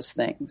both of those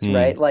things,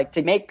 right? Like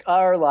to make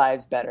our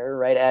lives better,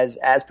 right,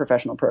 as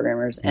professional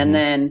programmers, and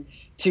then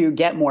to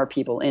get more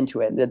people into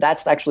it.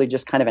 That's actually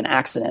just kind of an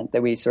accident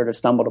that we sort of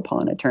stumbled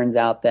upon. It turns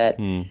out that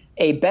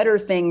a better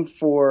thing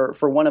for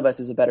one of us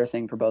is a better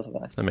thing for both of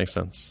us. That makes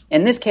sense.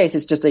 In this case,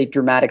 it's just a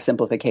dramatic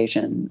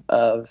simplification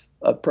of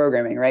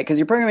programming, right? Because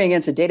you're programming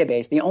against a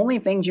database. The only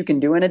things you can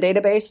do in a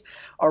database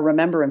are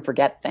remember and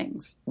forget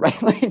things,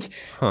 right?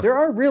 There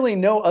are really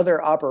no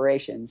other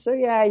operations. So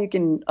yeah, you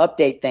can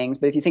update things,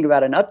 but if you think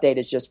about an update,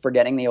 it's just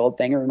forgetting the old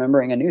thing and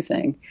remembering a new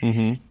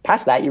thing.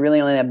 Past that, you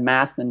really only have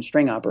math and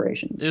string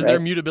operations. Is there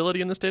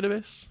mutability in this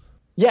database?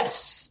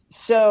 Yes.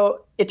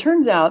 So it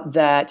turns out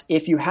that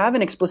if you have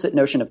an explicit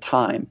notion of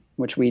time,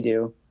 which we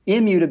do,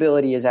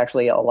 immutability is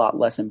actually a lot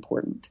less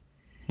important.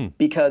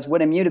 Because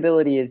what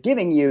immutability is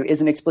giving you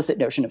is an explicit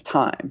notion of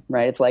time,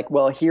 right? It's like,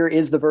 well, here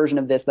is the version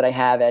of this that I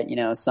have at,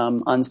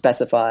 some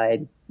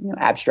unspecified,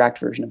 abstract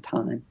version of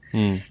time.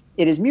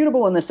 It is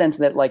mutable in the sense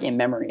that, like, in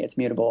memory, it's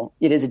mutable.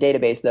 It is a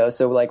database, though.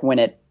 So, like, when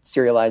it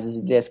serializes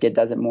a disk, it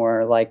does it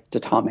more like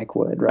Datomic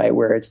would, right?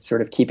 Where it's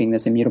sort of keeping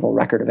this immutable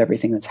record of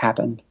everything that's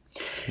happened.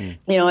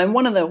 And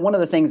one of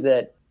the things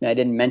that I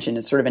didn't mention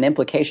is sort of an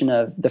implication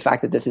of the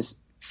fact that this is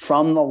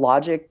from the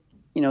logic,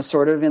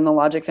 sort of in the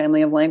logic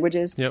family of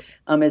languages,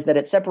 is that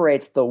it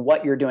separates the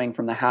what you're doing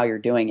from the how you're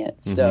doing it.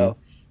 So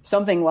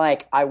something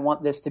like, I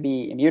want this to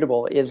be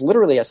immutable is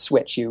literally a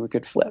switch you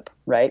could flip,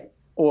 right?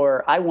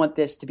 Or I want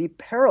this to be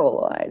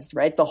parallelized,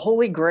 right? The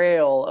holy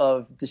grail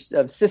of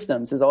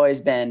systems has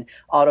always been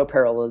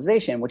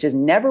auto-parallelization, which has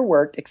never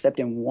worked except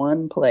in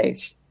one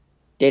place,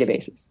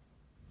 databases.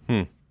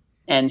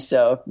 And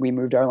so we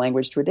moved our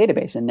language to a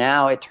database. And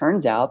now it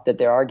turns out that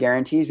there are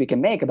guarantees we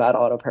can make about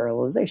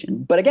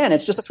auto-parallelization. But again,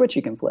 it's just a switch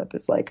you can flip.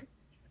 It's like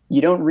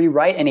you don't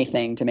rewrite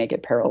anything to make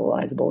it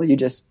parallelizable. You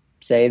just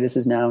say this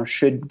is now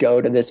should go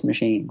to this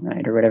machine,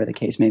 right? Or whatever the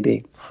case may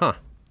be.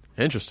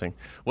 Interesting.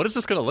 What is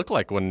this going to look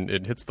like when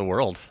it hits the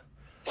world?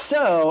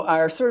 So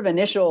our sort of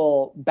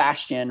initial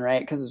bastion,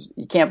 right, because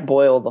you can't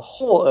boil the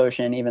whole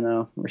ocean, even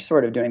though we're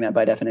sort of doing that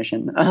by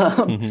definition,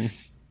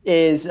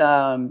 is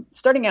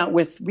starting out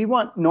with we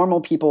want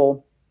normal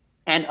people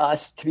and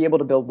us to be able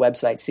to build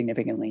websites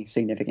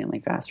significantly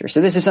faster. So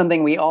this is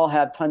something we all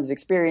have tons of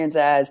experience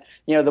as.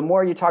 The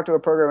more you talk to a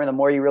programmer, the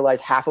more you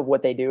realize half of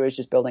what they do is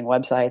just building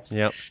websites.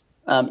 Yep.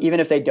 Even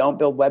if they don't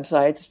build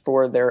websites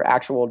for their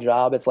actual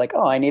job, it's like,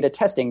 oh, I need a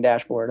testing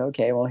dashboard.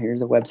 Okay, well,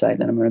 here's a website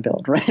that I'm going to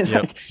build,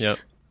 right? Yep.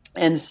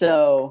 And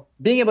so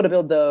being able to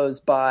build those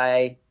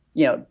by,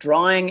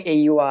 drawing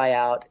a UI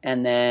out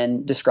and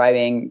then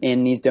describing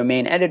in these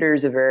domain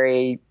editors a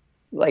very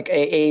like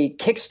a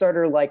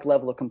Kickstarter-like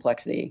level of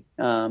complexity,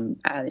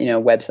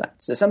 website.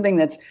 So something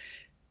that's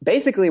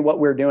basically what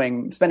we're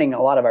doing, spending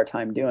a lot of our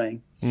time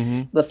doing.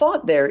 The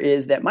thought there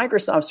is that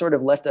Microsoft sort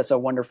of left us a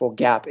wonderful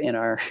gap in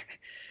our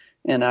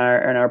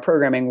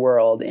programming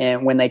world,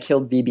 and when they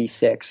killed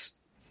VB6,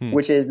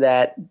 which is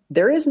that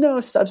there is no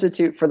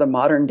substitute for the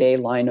modern day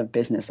line of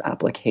business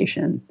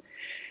application.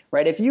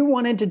 Right? If you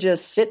wanted to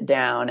just sit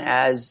down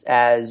as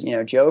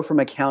Joe from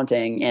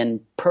accounting and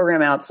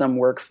program out some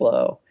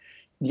workflow,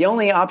 the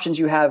only options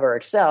you have are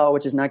Excel,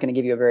 which is not going to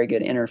give you a very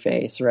good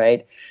interface,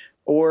 right?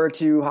 Or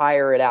to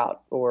hire it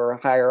out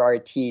or hire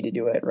RT to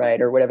do it, right?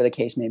 Or whatever the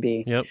case may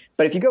be. Yep.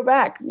 But if you go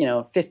back,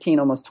 15,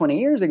 almost 20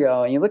 years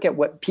ago, and you look at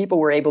what people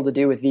were able to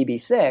do with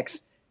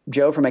VB6,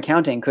 Joe from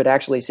accounting could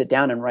actually sit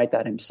down and write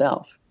that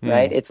himself,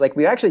 right? It's like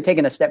we've actually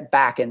taken a step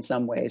back in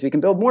some ways. We can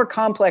build more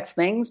complex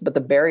things, but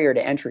the barrier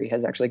to entry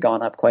has actually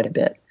gone up quite a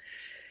bit.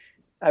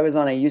 I was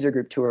on a user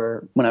group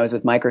tour when I was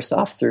with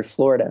Microsoft through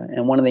Florida,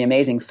 and one of the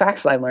amazing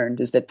facts I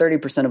learned is that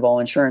 30% of all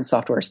insurance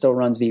software still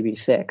runs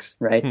VB6,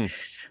 right?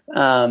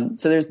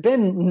 So there's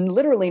been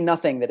literally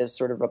nothing that has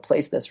sort of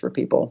replaced this for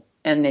people.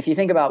 And if you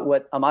think about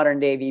what a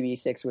modern day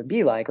VB6 would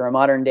be like, or a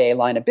modern day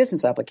line of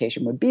business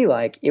application would be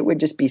like, it would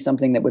just be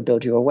something that would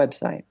build you a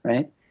website,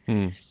 right?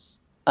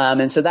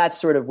 And so that's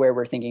sort of where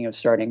we're thinking of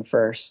starting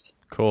first.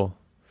 Cool.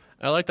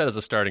 I like that as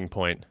a starting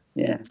point.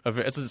 Yeah.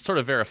 It's sort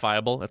of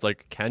verifiable. It's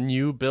like, can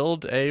you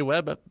build a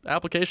web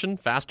application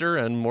faster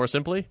and more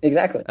simply?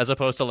 Exactly. As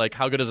opposed to like,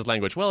 how good is this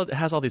language? Well, it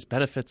has all these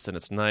benefits and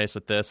it's nice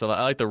with this. So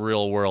I like the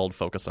real world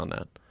focus on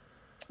that.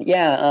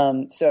 Yeah.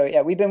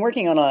 So we've been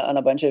working on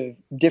a bunch of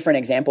different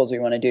examples we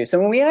want to do. So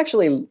when we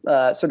actually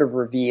sort of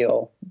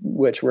reveal,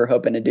 which we're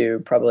hoping to do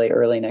probably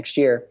early next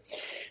year,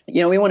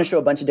 we want to show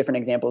a bunch of different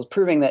examples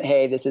proving that,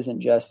 hey, this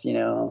isn't just,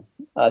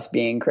 us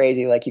being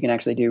crazy. Like you can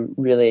actually do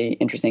really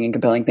interesting and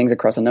compelling things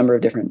across a number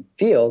of different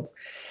fields.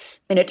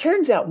 And it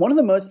turns out one of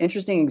the most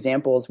interesting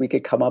examples we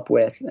could come up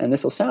with, and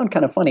this will sound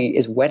kind of funny,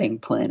 is wedding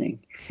planning.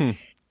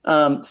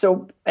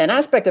 So an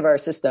aspect of our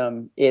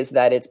system is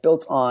that it's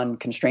built on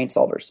constraint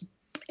solvers.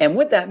 And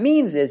what that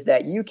means is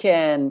that you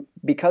can,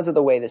 because of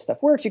the way this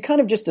stuff works, you kind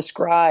of just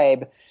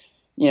describe,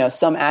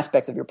 some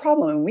aspects of your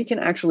problem, and we can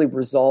actually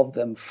resolve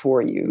them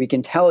for you. We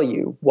can tell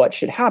you what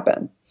should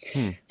happen.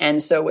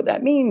 And so what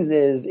that means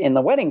is, in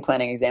the wedding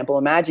planning example,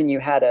 imagine you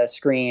had a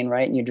screen,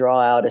 right, and you draw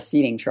out a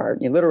seating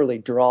chart. You literally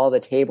draw the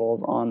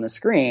tables on the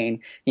screen,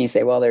 and you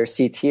say, well, there's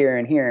seats here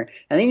and here.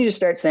 And then you just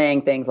start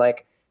saying things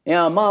like,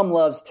 Mom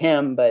loves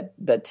Tim, but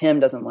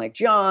Tim doesn't like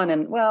John.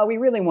 And, well, we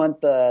really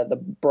want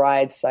the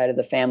bride's side of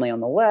the family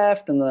on the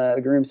left and the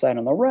groom's side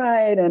on the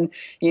right. And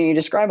you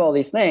describe all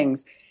these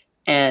things,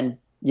 and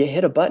you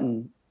hit a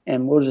button,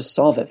 and we'll just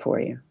solve it for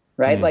you,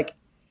 right? Like,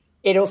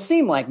 it'll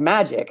seem like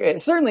magic. It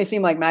certainly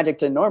seemed like magic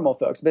to normal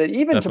folks, but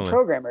even to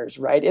programmers,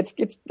 right?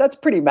 That's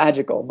pretty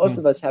magical. Most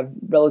of us have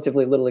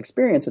relatively little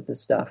experience with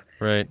this stuff,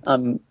 right?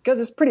 Because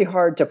it's pretty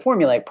hard to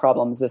formulate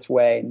problems this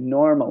way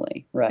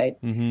normally, right?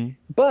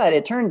 But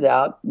it turns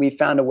out we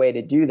found a way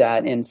to do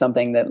that in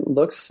something that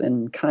looks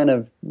and kind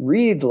of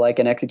reads like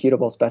an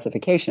executable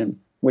specification,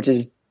 which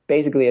is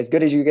basically as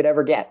good as you could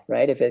ever get,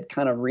 right? If it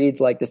kind of reads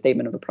like the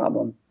statement of the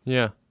problem.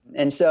 Yeah.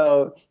 And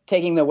so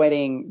taking the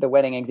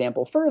wedding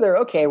example further,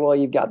 okay, well,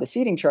 you've got the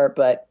seating chart,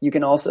 but you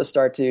can also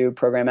start to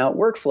program out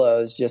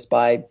workflows just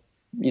by,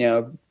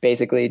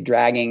 basically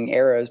dragging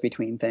arrows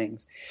between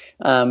things.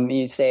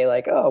 You say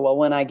like, oh, well,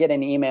 when I get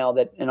an email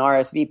an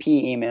RSVP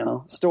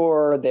email,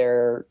 store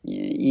their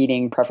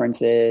eating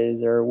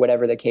preferences or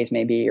whatever the case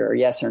may be, or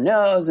yes or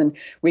no's, and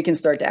we can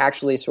start to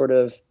actually sort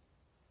of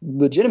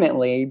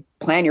legitimately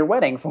plan your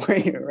wedding for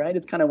you, right?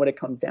 It's kind of what it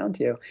comes down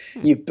to.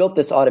 You've built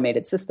this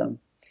automated system.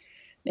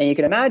 And you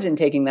can imagine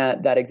taking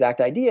that exact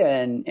idea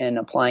and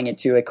applying it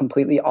to a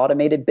completely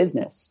automated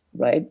business,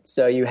 right?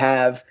 So you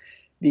have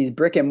these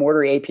brick and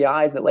mortar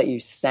APIs that let you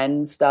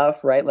send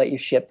stuff, right? Let you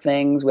ship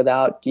things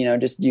without,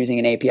 just using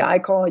an API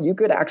call. You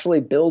could actually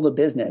build a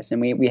business.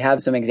 And we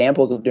have some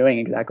examples of doing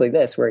exactly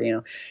this, where,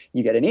 you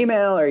get an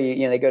email, or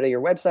they go to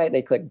your website,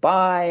 they click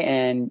buy,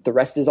 and the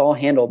rest is all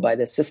handled by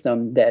this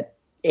system that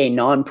a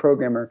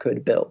non-programmer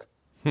could build.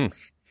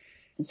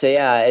 So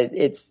yeah,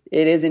 it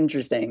is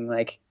interesting.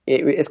 Like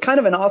it's kind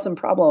of an awesome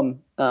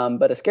problem,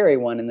 but a scary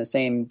one in the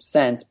same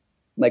sense.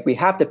 Like we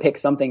have to pick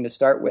something to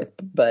start with,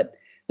 but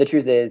the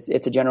truth is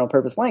it's a general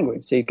purpose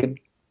language. So you could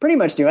pretty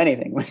much do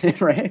anything with it,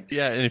 right?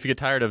 Yeah, and if you get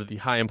tired of the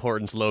high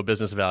importance, low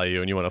business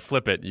value and you want to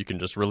flip it, you can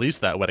just release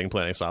that wedding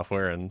planning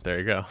software and there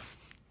you go.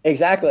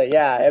 Exactly.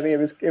 Yeah. I mean,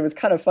 it was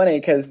kind of funny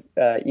because,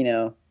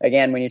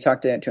 again, when you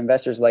talk to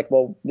investors, like,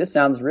 well, this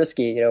sounds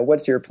risky.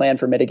 What's your plan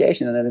for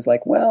mitigation? And then it's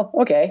like, well,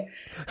 okay,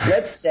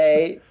 let's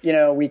say,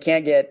 we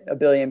can't get 1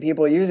 billion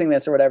people using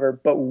this or whatever,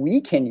 but we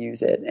can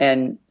use it.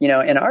 And,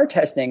 in our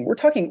testing, we're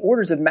talking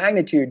orders of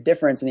magnitude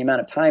difference in the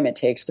amount of time it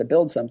takes to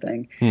build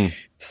something.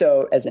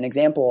 So as an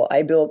example,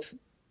 I built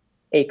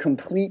a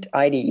complete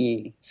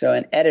IDE, so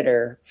an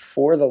editor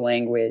for the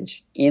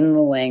language in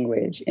the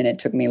language, and it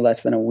took me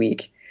less than a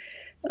week.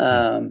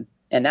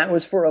 And that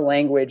was for a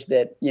language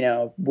that,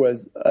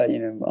 was,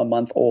 a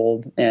month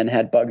old and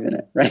had bugs in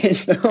it. Right.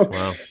 So,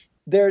 wow.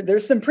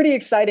 there's some pretty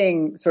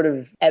exciting sort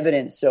of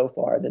evidence so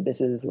far that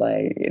this is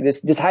like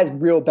this has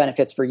real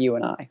benefits for you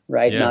and I,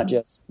 right? Yeah.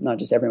 Not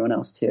just everyone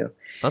else too.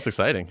 That's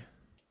exciting.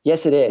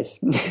 Yes, it is.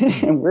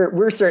 And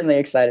we're certainly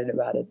excited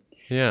about it.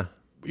 Yeah.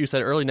 You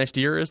said early next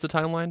year is the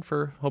timeline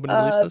for hoping to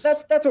release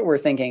this? That's what we're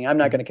thinking. I'm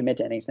not going to commit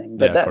to anything,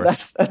 but Yeah, of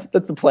course. that's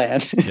the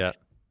plan. Yeah.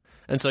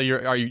 And so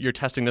you're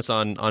testing this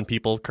on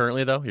people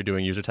currently though? You're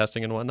doing user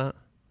testing and whatnot?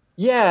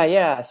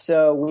 Yeah.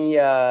 So we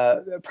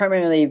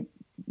primarily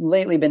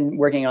lately been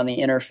working on the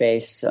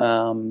interface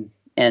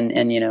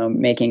and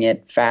making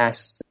it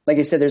fast. Like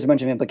I said, there's a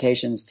bunch of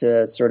implications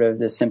to sort of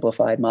this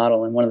simplified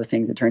model, and one of the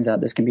things it turns out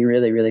this can be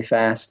really, really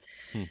fast.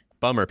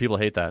 Bummer. People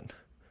hate that.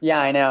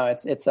 Yeah, I know.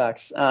 It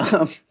sucks.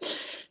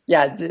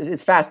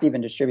 It's fast,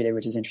 even distributed,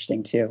 which is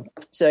interesting too.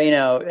 So,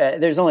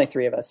 there's only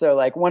 3 of us. So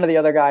like one of the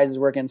other guys is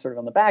working sort of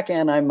on the back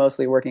end. I'm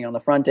mostly working on the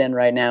front end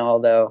right now,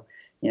 although,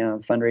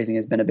 fundraising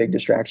has been a big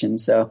distraction.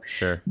 So,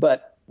 Sure.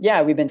 But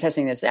yeah, we've been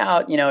testing this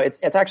out.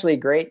 It's actually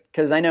great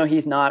because I know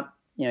he's not,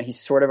 he's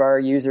sort of our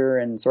user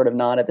and sort of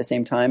not at the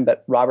same time.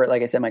 But Robert,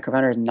 like I said, my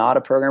co-founder, is not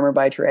a programmer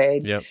by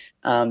trade. Yep.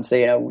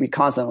 So, we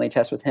constantly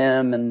test with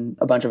him and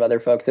a bunch of other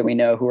folks that we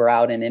know who are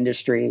out in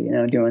industry,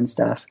 doing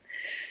stuff.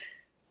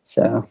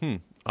 So.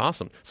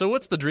 Awesome. So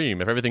what's the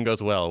dream if everything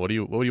goes well? What do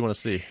you want to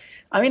see?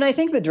 I mean, I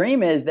think the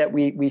dream is that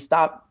we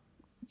stop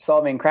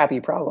solving crappy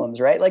problems,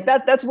 right? Like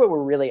that's what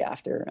we're really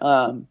after.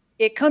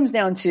 It comes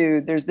down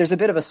to there's a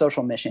bit of a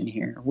social mission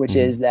here, which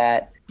is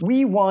that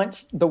we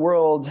want the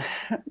world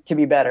to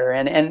be better.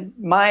 And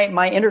my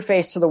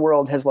interface to the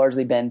world has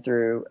largely been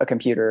through a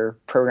computer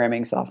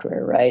programming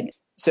software, right?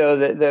 So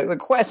the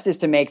quest is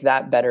to make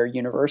that better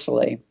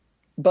universally.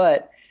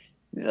 But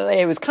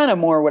it was kind of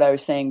more what I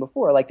was saying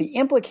before, like the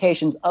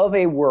implications of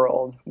a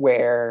world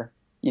where,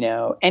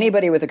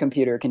 anybody with a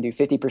computer can do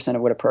 50%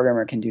 of what a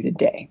programmer can do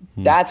today.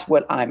 That's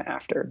what I'm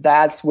after.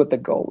 That's what the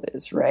goal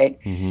is, right?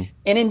 And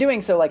in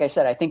doing so, like I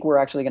said, I think we're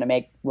actually going to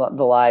make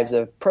the lives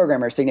of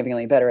programmers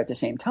significantly better at the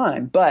same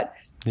time. But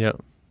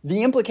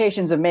the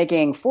implications of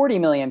making 40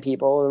 million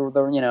people,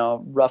 the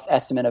rough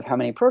estimate of how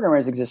many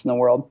programmers exist in the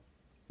world,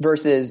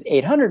 versus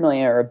 800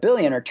 million or 1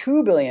 billion or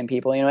 2 billion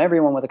people,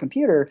 everyone with a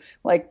computer,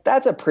 like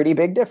that's a pretty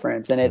big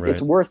difference. And it's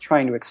worth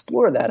trying to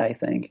explore that, I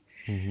think.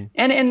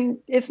 And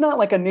it's not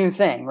like a new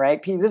thing,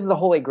 right? This is a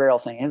holy grail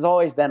thing. It has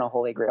always been a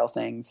holy grail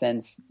thing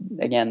since,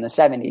 again, the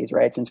 70s,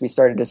 right? Since we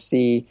started to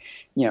see,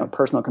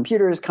 personal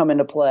computers come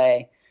into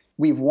play.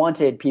 We've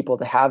wanted people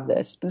to have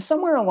this. But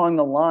somewhere along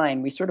the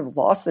line, we sort of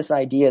lost this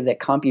idea that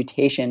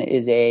computation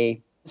is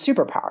a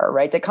superpower,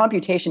 right? That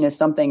computation is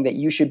something that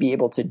you should be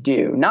able to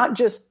do, not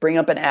just bring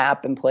up an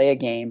app and play a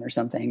game or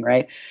something,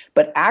 right?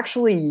 But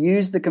actually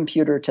use the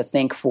computer to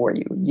think for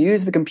you,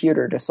 use the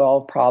computer to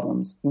solve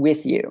problems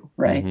with you,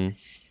 right?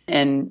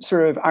 And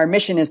sort of our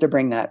mission is to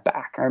bring that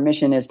back. Our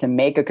mission is to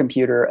make a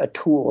computer a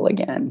tool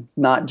again,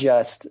 not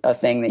just a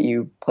thing that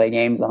you play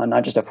games on,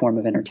 not just a form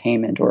of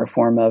entertainment or a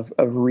form of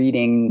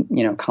reading,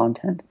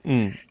 content.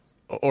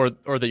 Or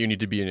that you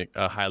need to be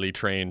a highly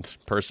trained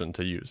person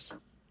to use.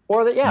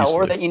 Or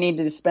that you need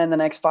to spend the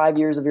next 5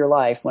 years of your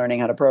life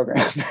learning how to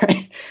program,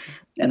 right?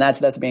 And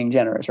that's being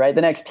generous, right? The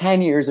next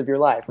 10 years of your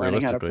life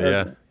learning how to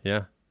program.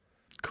 Yeah.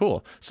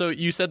 Cool. So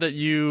you said that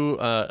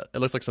it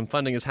looks like some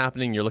funding is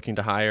happening. You're looking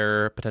to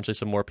hire potentially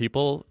some more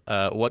people.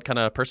 What kind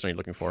of person are you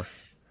looking for?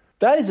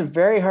 That is a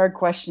very hard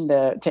question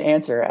to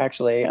answer,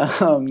 actually.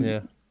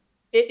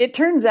 It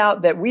turns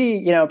out that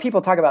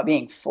people talk about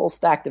being full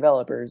stack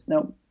developers.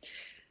 No.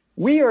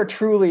 We are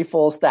truly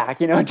full stack,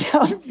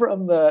 down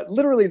from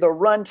literally the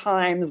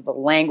runtimes, the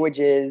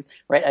languages,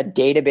 right, a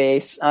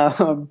database,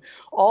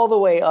 all the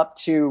way up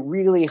to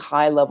really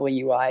high level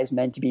UIs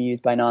meant to be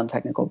used by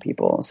non-technical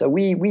people. So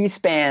we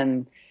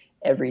span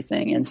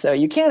everything. And so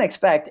you can't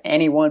expect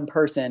any one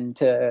person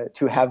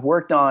to have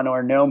worked on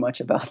or know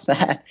much about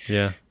that.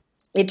 Yeah.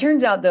 It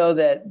turns out, though,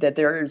 that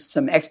there's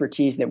some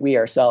expertise that we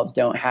ourselves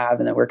don't have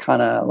and that we're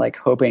kind of like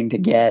hoping to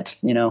get,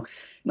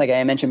 Like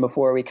I mentioned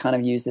before, we kind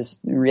of use this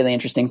really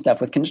interesting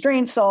stuff with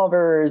constraint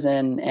solvers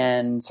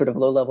and sort of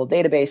low-level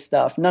database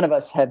stuff. None of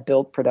us have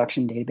built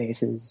production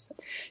databases.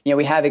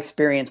 We have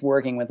experience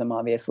working with them,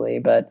 obviously,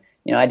 but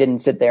I didn't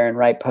sit there and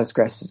write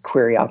Postgres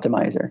query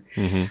optimizer.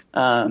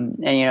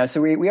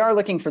 So we are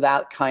looking for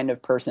that kind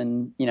of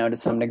person, to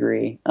some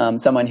degree,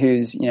 someone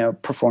who's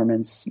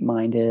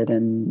performance-minded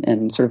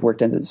and sort of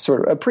worked at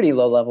sort of a pretty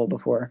low level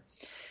before.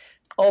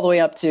 All the way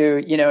up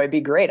to, it'd be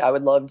great. I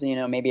would love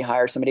to, maybe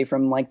hire somebody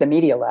from like the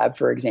Media Lab,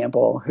 for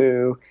example,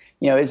 who,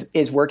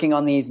 is working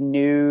on these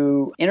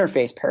new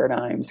interface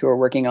paradigms, who are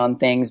working on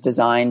things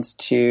designed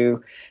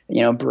to,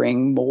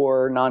 bring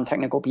more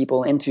non-technical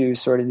people into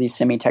sort of these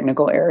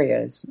semi-technical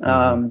areas.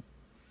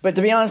 But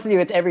to be honest with you,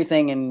 it's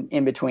everything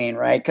in between,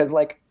 right? Because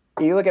like,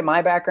 you look at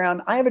my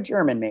background, I have a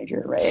German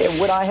major, right?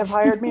 Would I have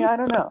hired me? I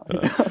don't know.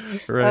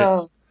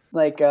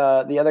 Right.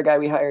 The other guy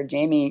we hired,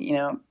 Jamie,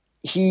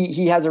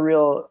 he has a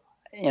real,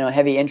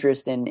 heavy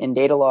interest in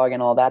data log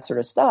and all that sort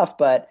of stuff.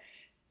 But,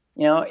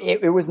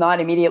 it was not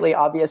immediately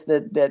obvious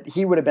that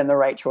he would have been the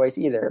right choice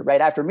either.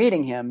 Right after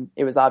meeting him,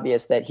 it was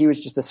obvious that he was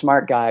just a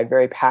smart guy,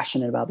 very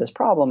passionate about this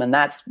problem. And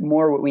that's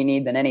more what we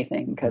need than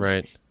anything,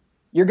 because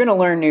you're going to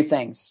learn new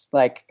things.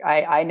 Like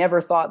I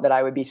never thought that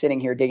I would be sitting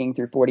here digging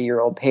through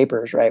 40-year-old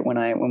papers, right?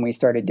 When we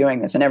started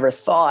doing this, I never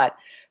thought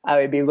I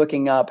would be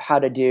looking up how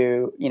to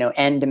do,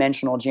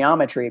 n-dimensional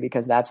geometry,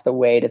 because that's the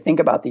way to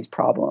think about these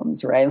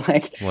problems, right?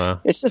 Like,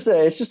 it's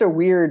just a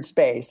weird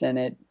space,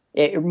 and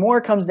it more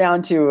comes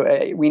down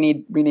to we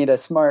need a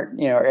smart,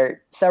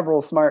 or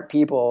several smart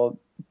people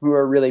who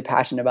are really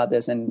passionate about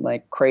this and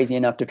like crazy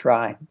enough to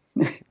try.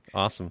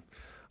 Awesome.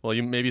 Well,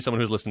 maybe someone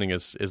who's listening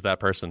is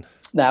that person.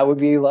 That would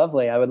be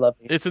lovely. I would love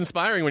it. It's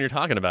inspiring when you're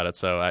talking about it,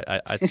 so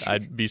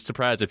I'd be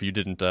surprised if you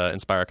didn't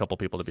inspire a couple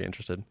people to be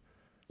interested.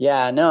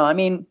 Yeah, no, I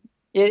mean,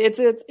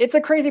 it's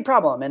a crazy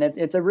problem, and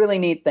it's a really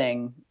neat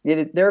thing.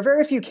 There are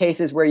very few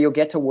cases where you'll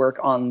get to work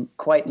on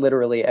quite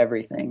literally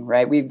everything,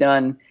 right? We've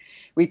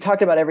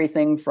talked about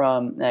everything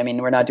from, I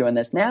mean, we're not doing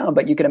this now,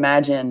 but you could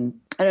imagine,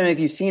 I don't know if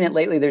you've seen it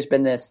lately, there's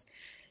been this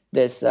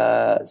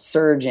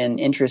surge in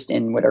interest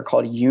in what are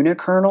called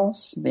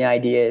unikernels. The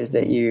idea is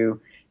that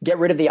you get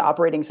rid of the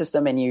operating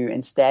system and you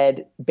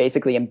instead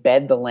basically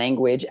embed the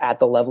language at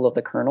the level of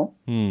the kernel.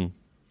 And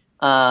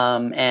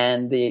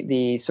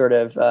the sort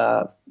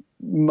of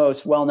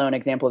most well-known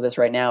example of this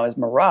right now is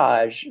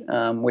Mirage,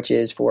 which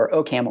is for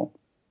OCaml.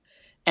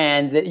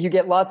 And you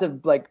get lots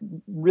of like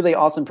really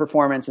awesome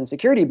performance and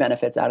security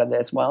benefits out of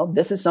this. Well,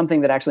 this is something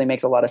that actually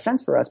makes a lot of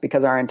sense for us,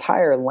 because our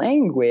entire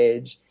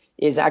language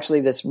is actually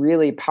this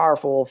really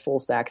powerful full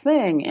stack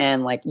thing.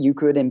 And like you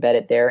could embed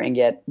it there and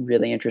get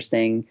really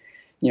interesting,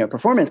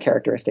 performance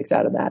characteristics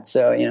out of that.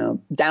 So,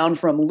 down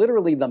from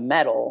literally the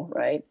metal,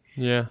 right?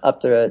 Yeah.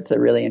 Up to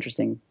really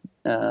interesting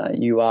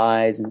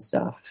UIs and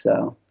stuff.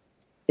 So,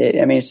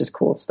 it's just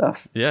cool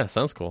stuff. Yeah,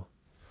 sounds cool.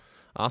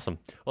 Awesome.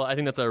 Well, I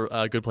think that's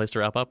a good place to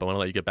wrap up. I want to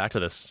let you get back to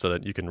this so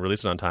that you can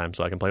release it on time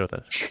so I can play with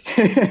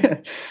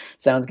it.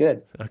 Sounds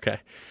good. Okay.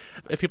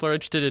 If people are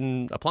interested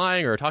in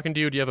applying or talking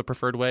to you, do you have a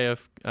preferred way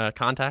of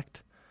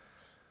contact?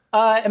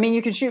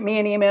 You can shoot me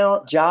an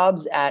email,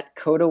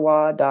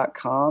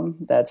 jobs@kodowa.com.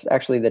 That's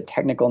actually the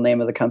technical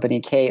name of the company.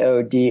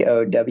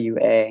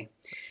 KODOWA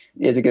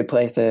is a good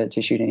place to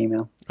shoot an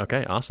email.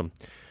 Okay, awesome.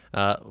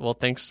 Well,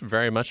 thanks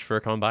very much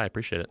for coming by. I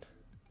appreciate it.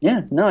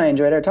 Yeah, no, I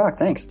enjoyed our talk.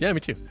 Thanks. Yeah, me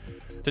too.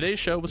 Today's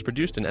show was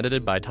produced and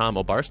edited by Tom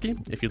Obarski.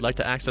 If you'd like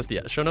to access the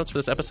show notes for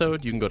this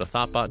episode, you can go to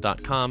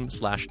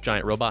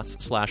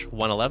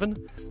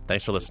thoughtbot.com/giantrobots/111.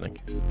 Thanks for listening.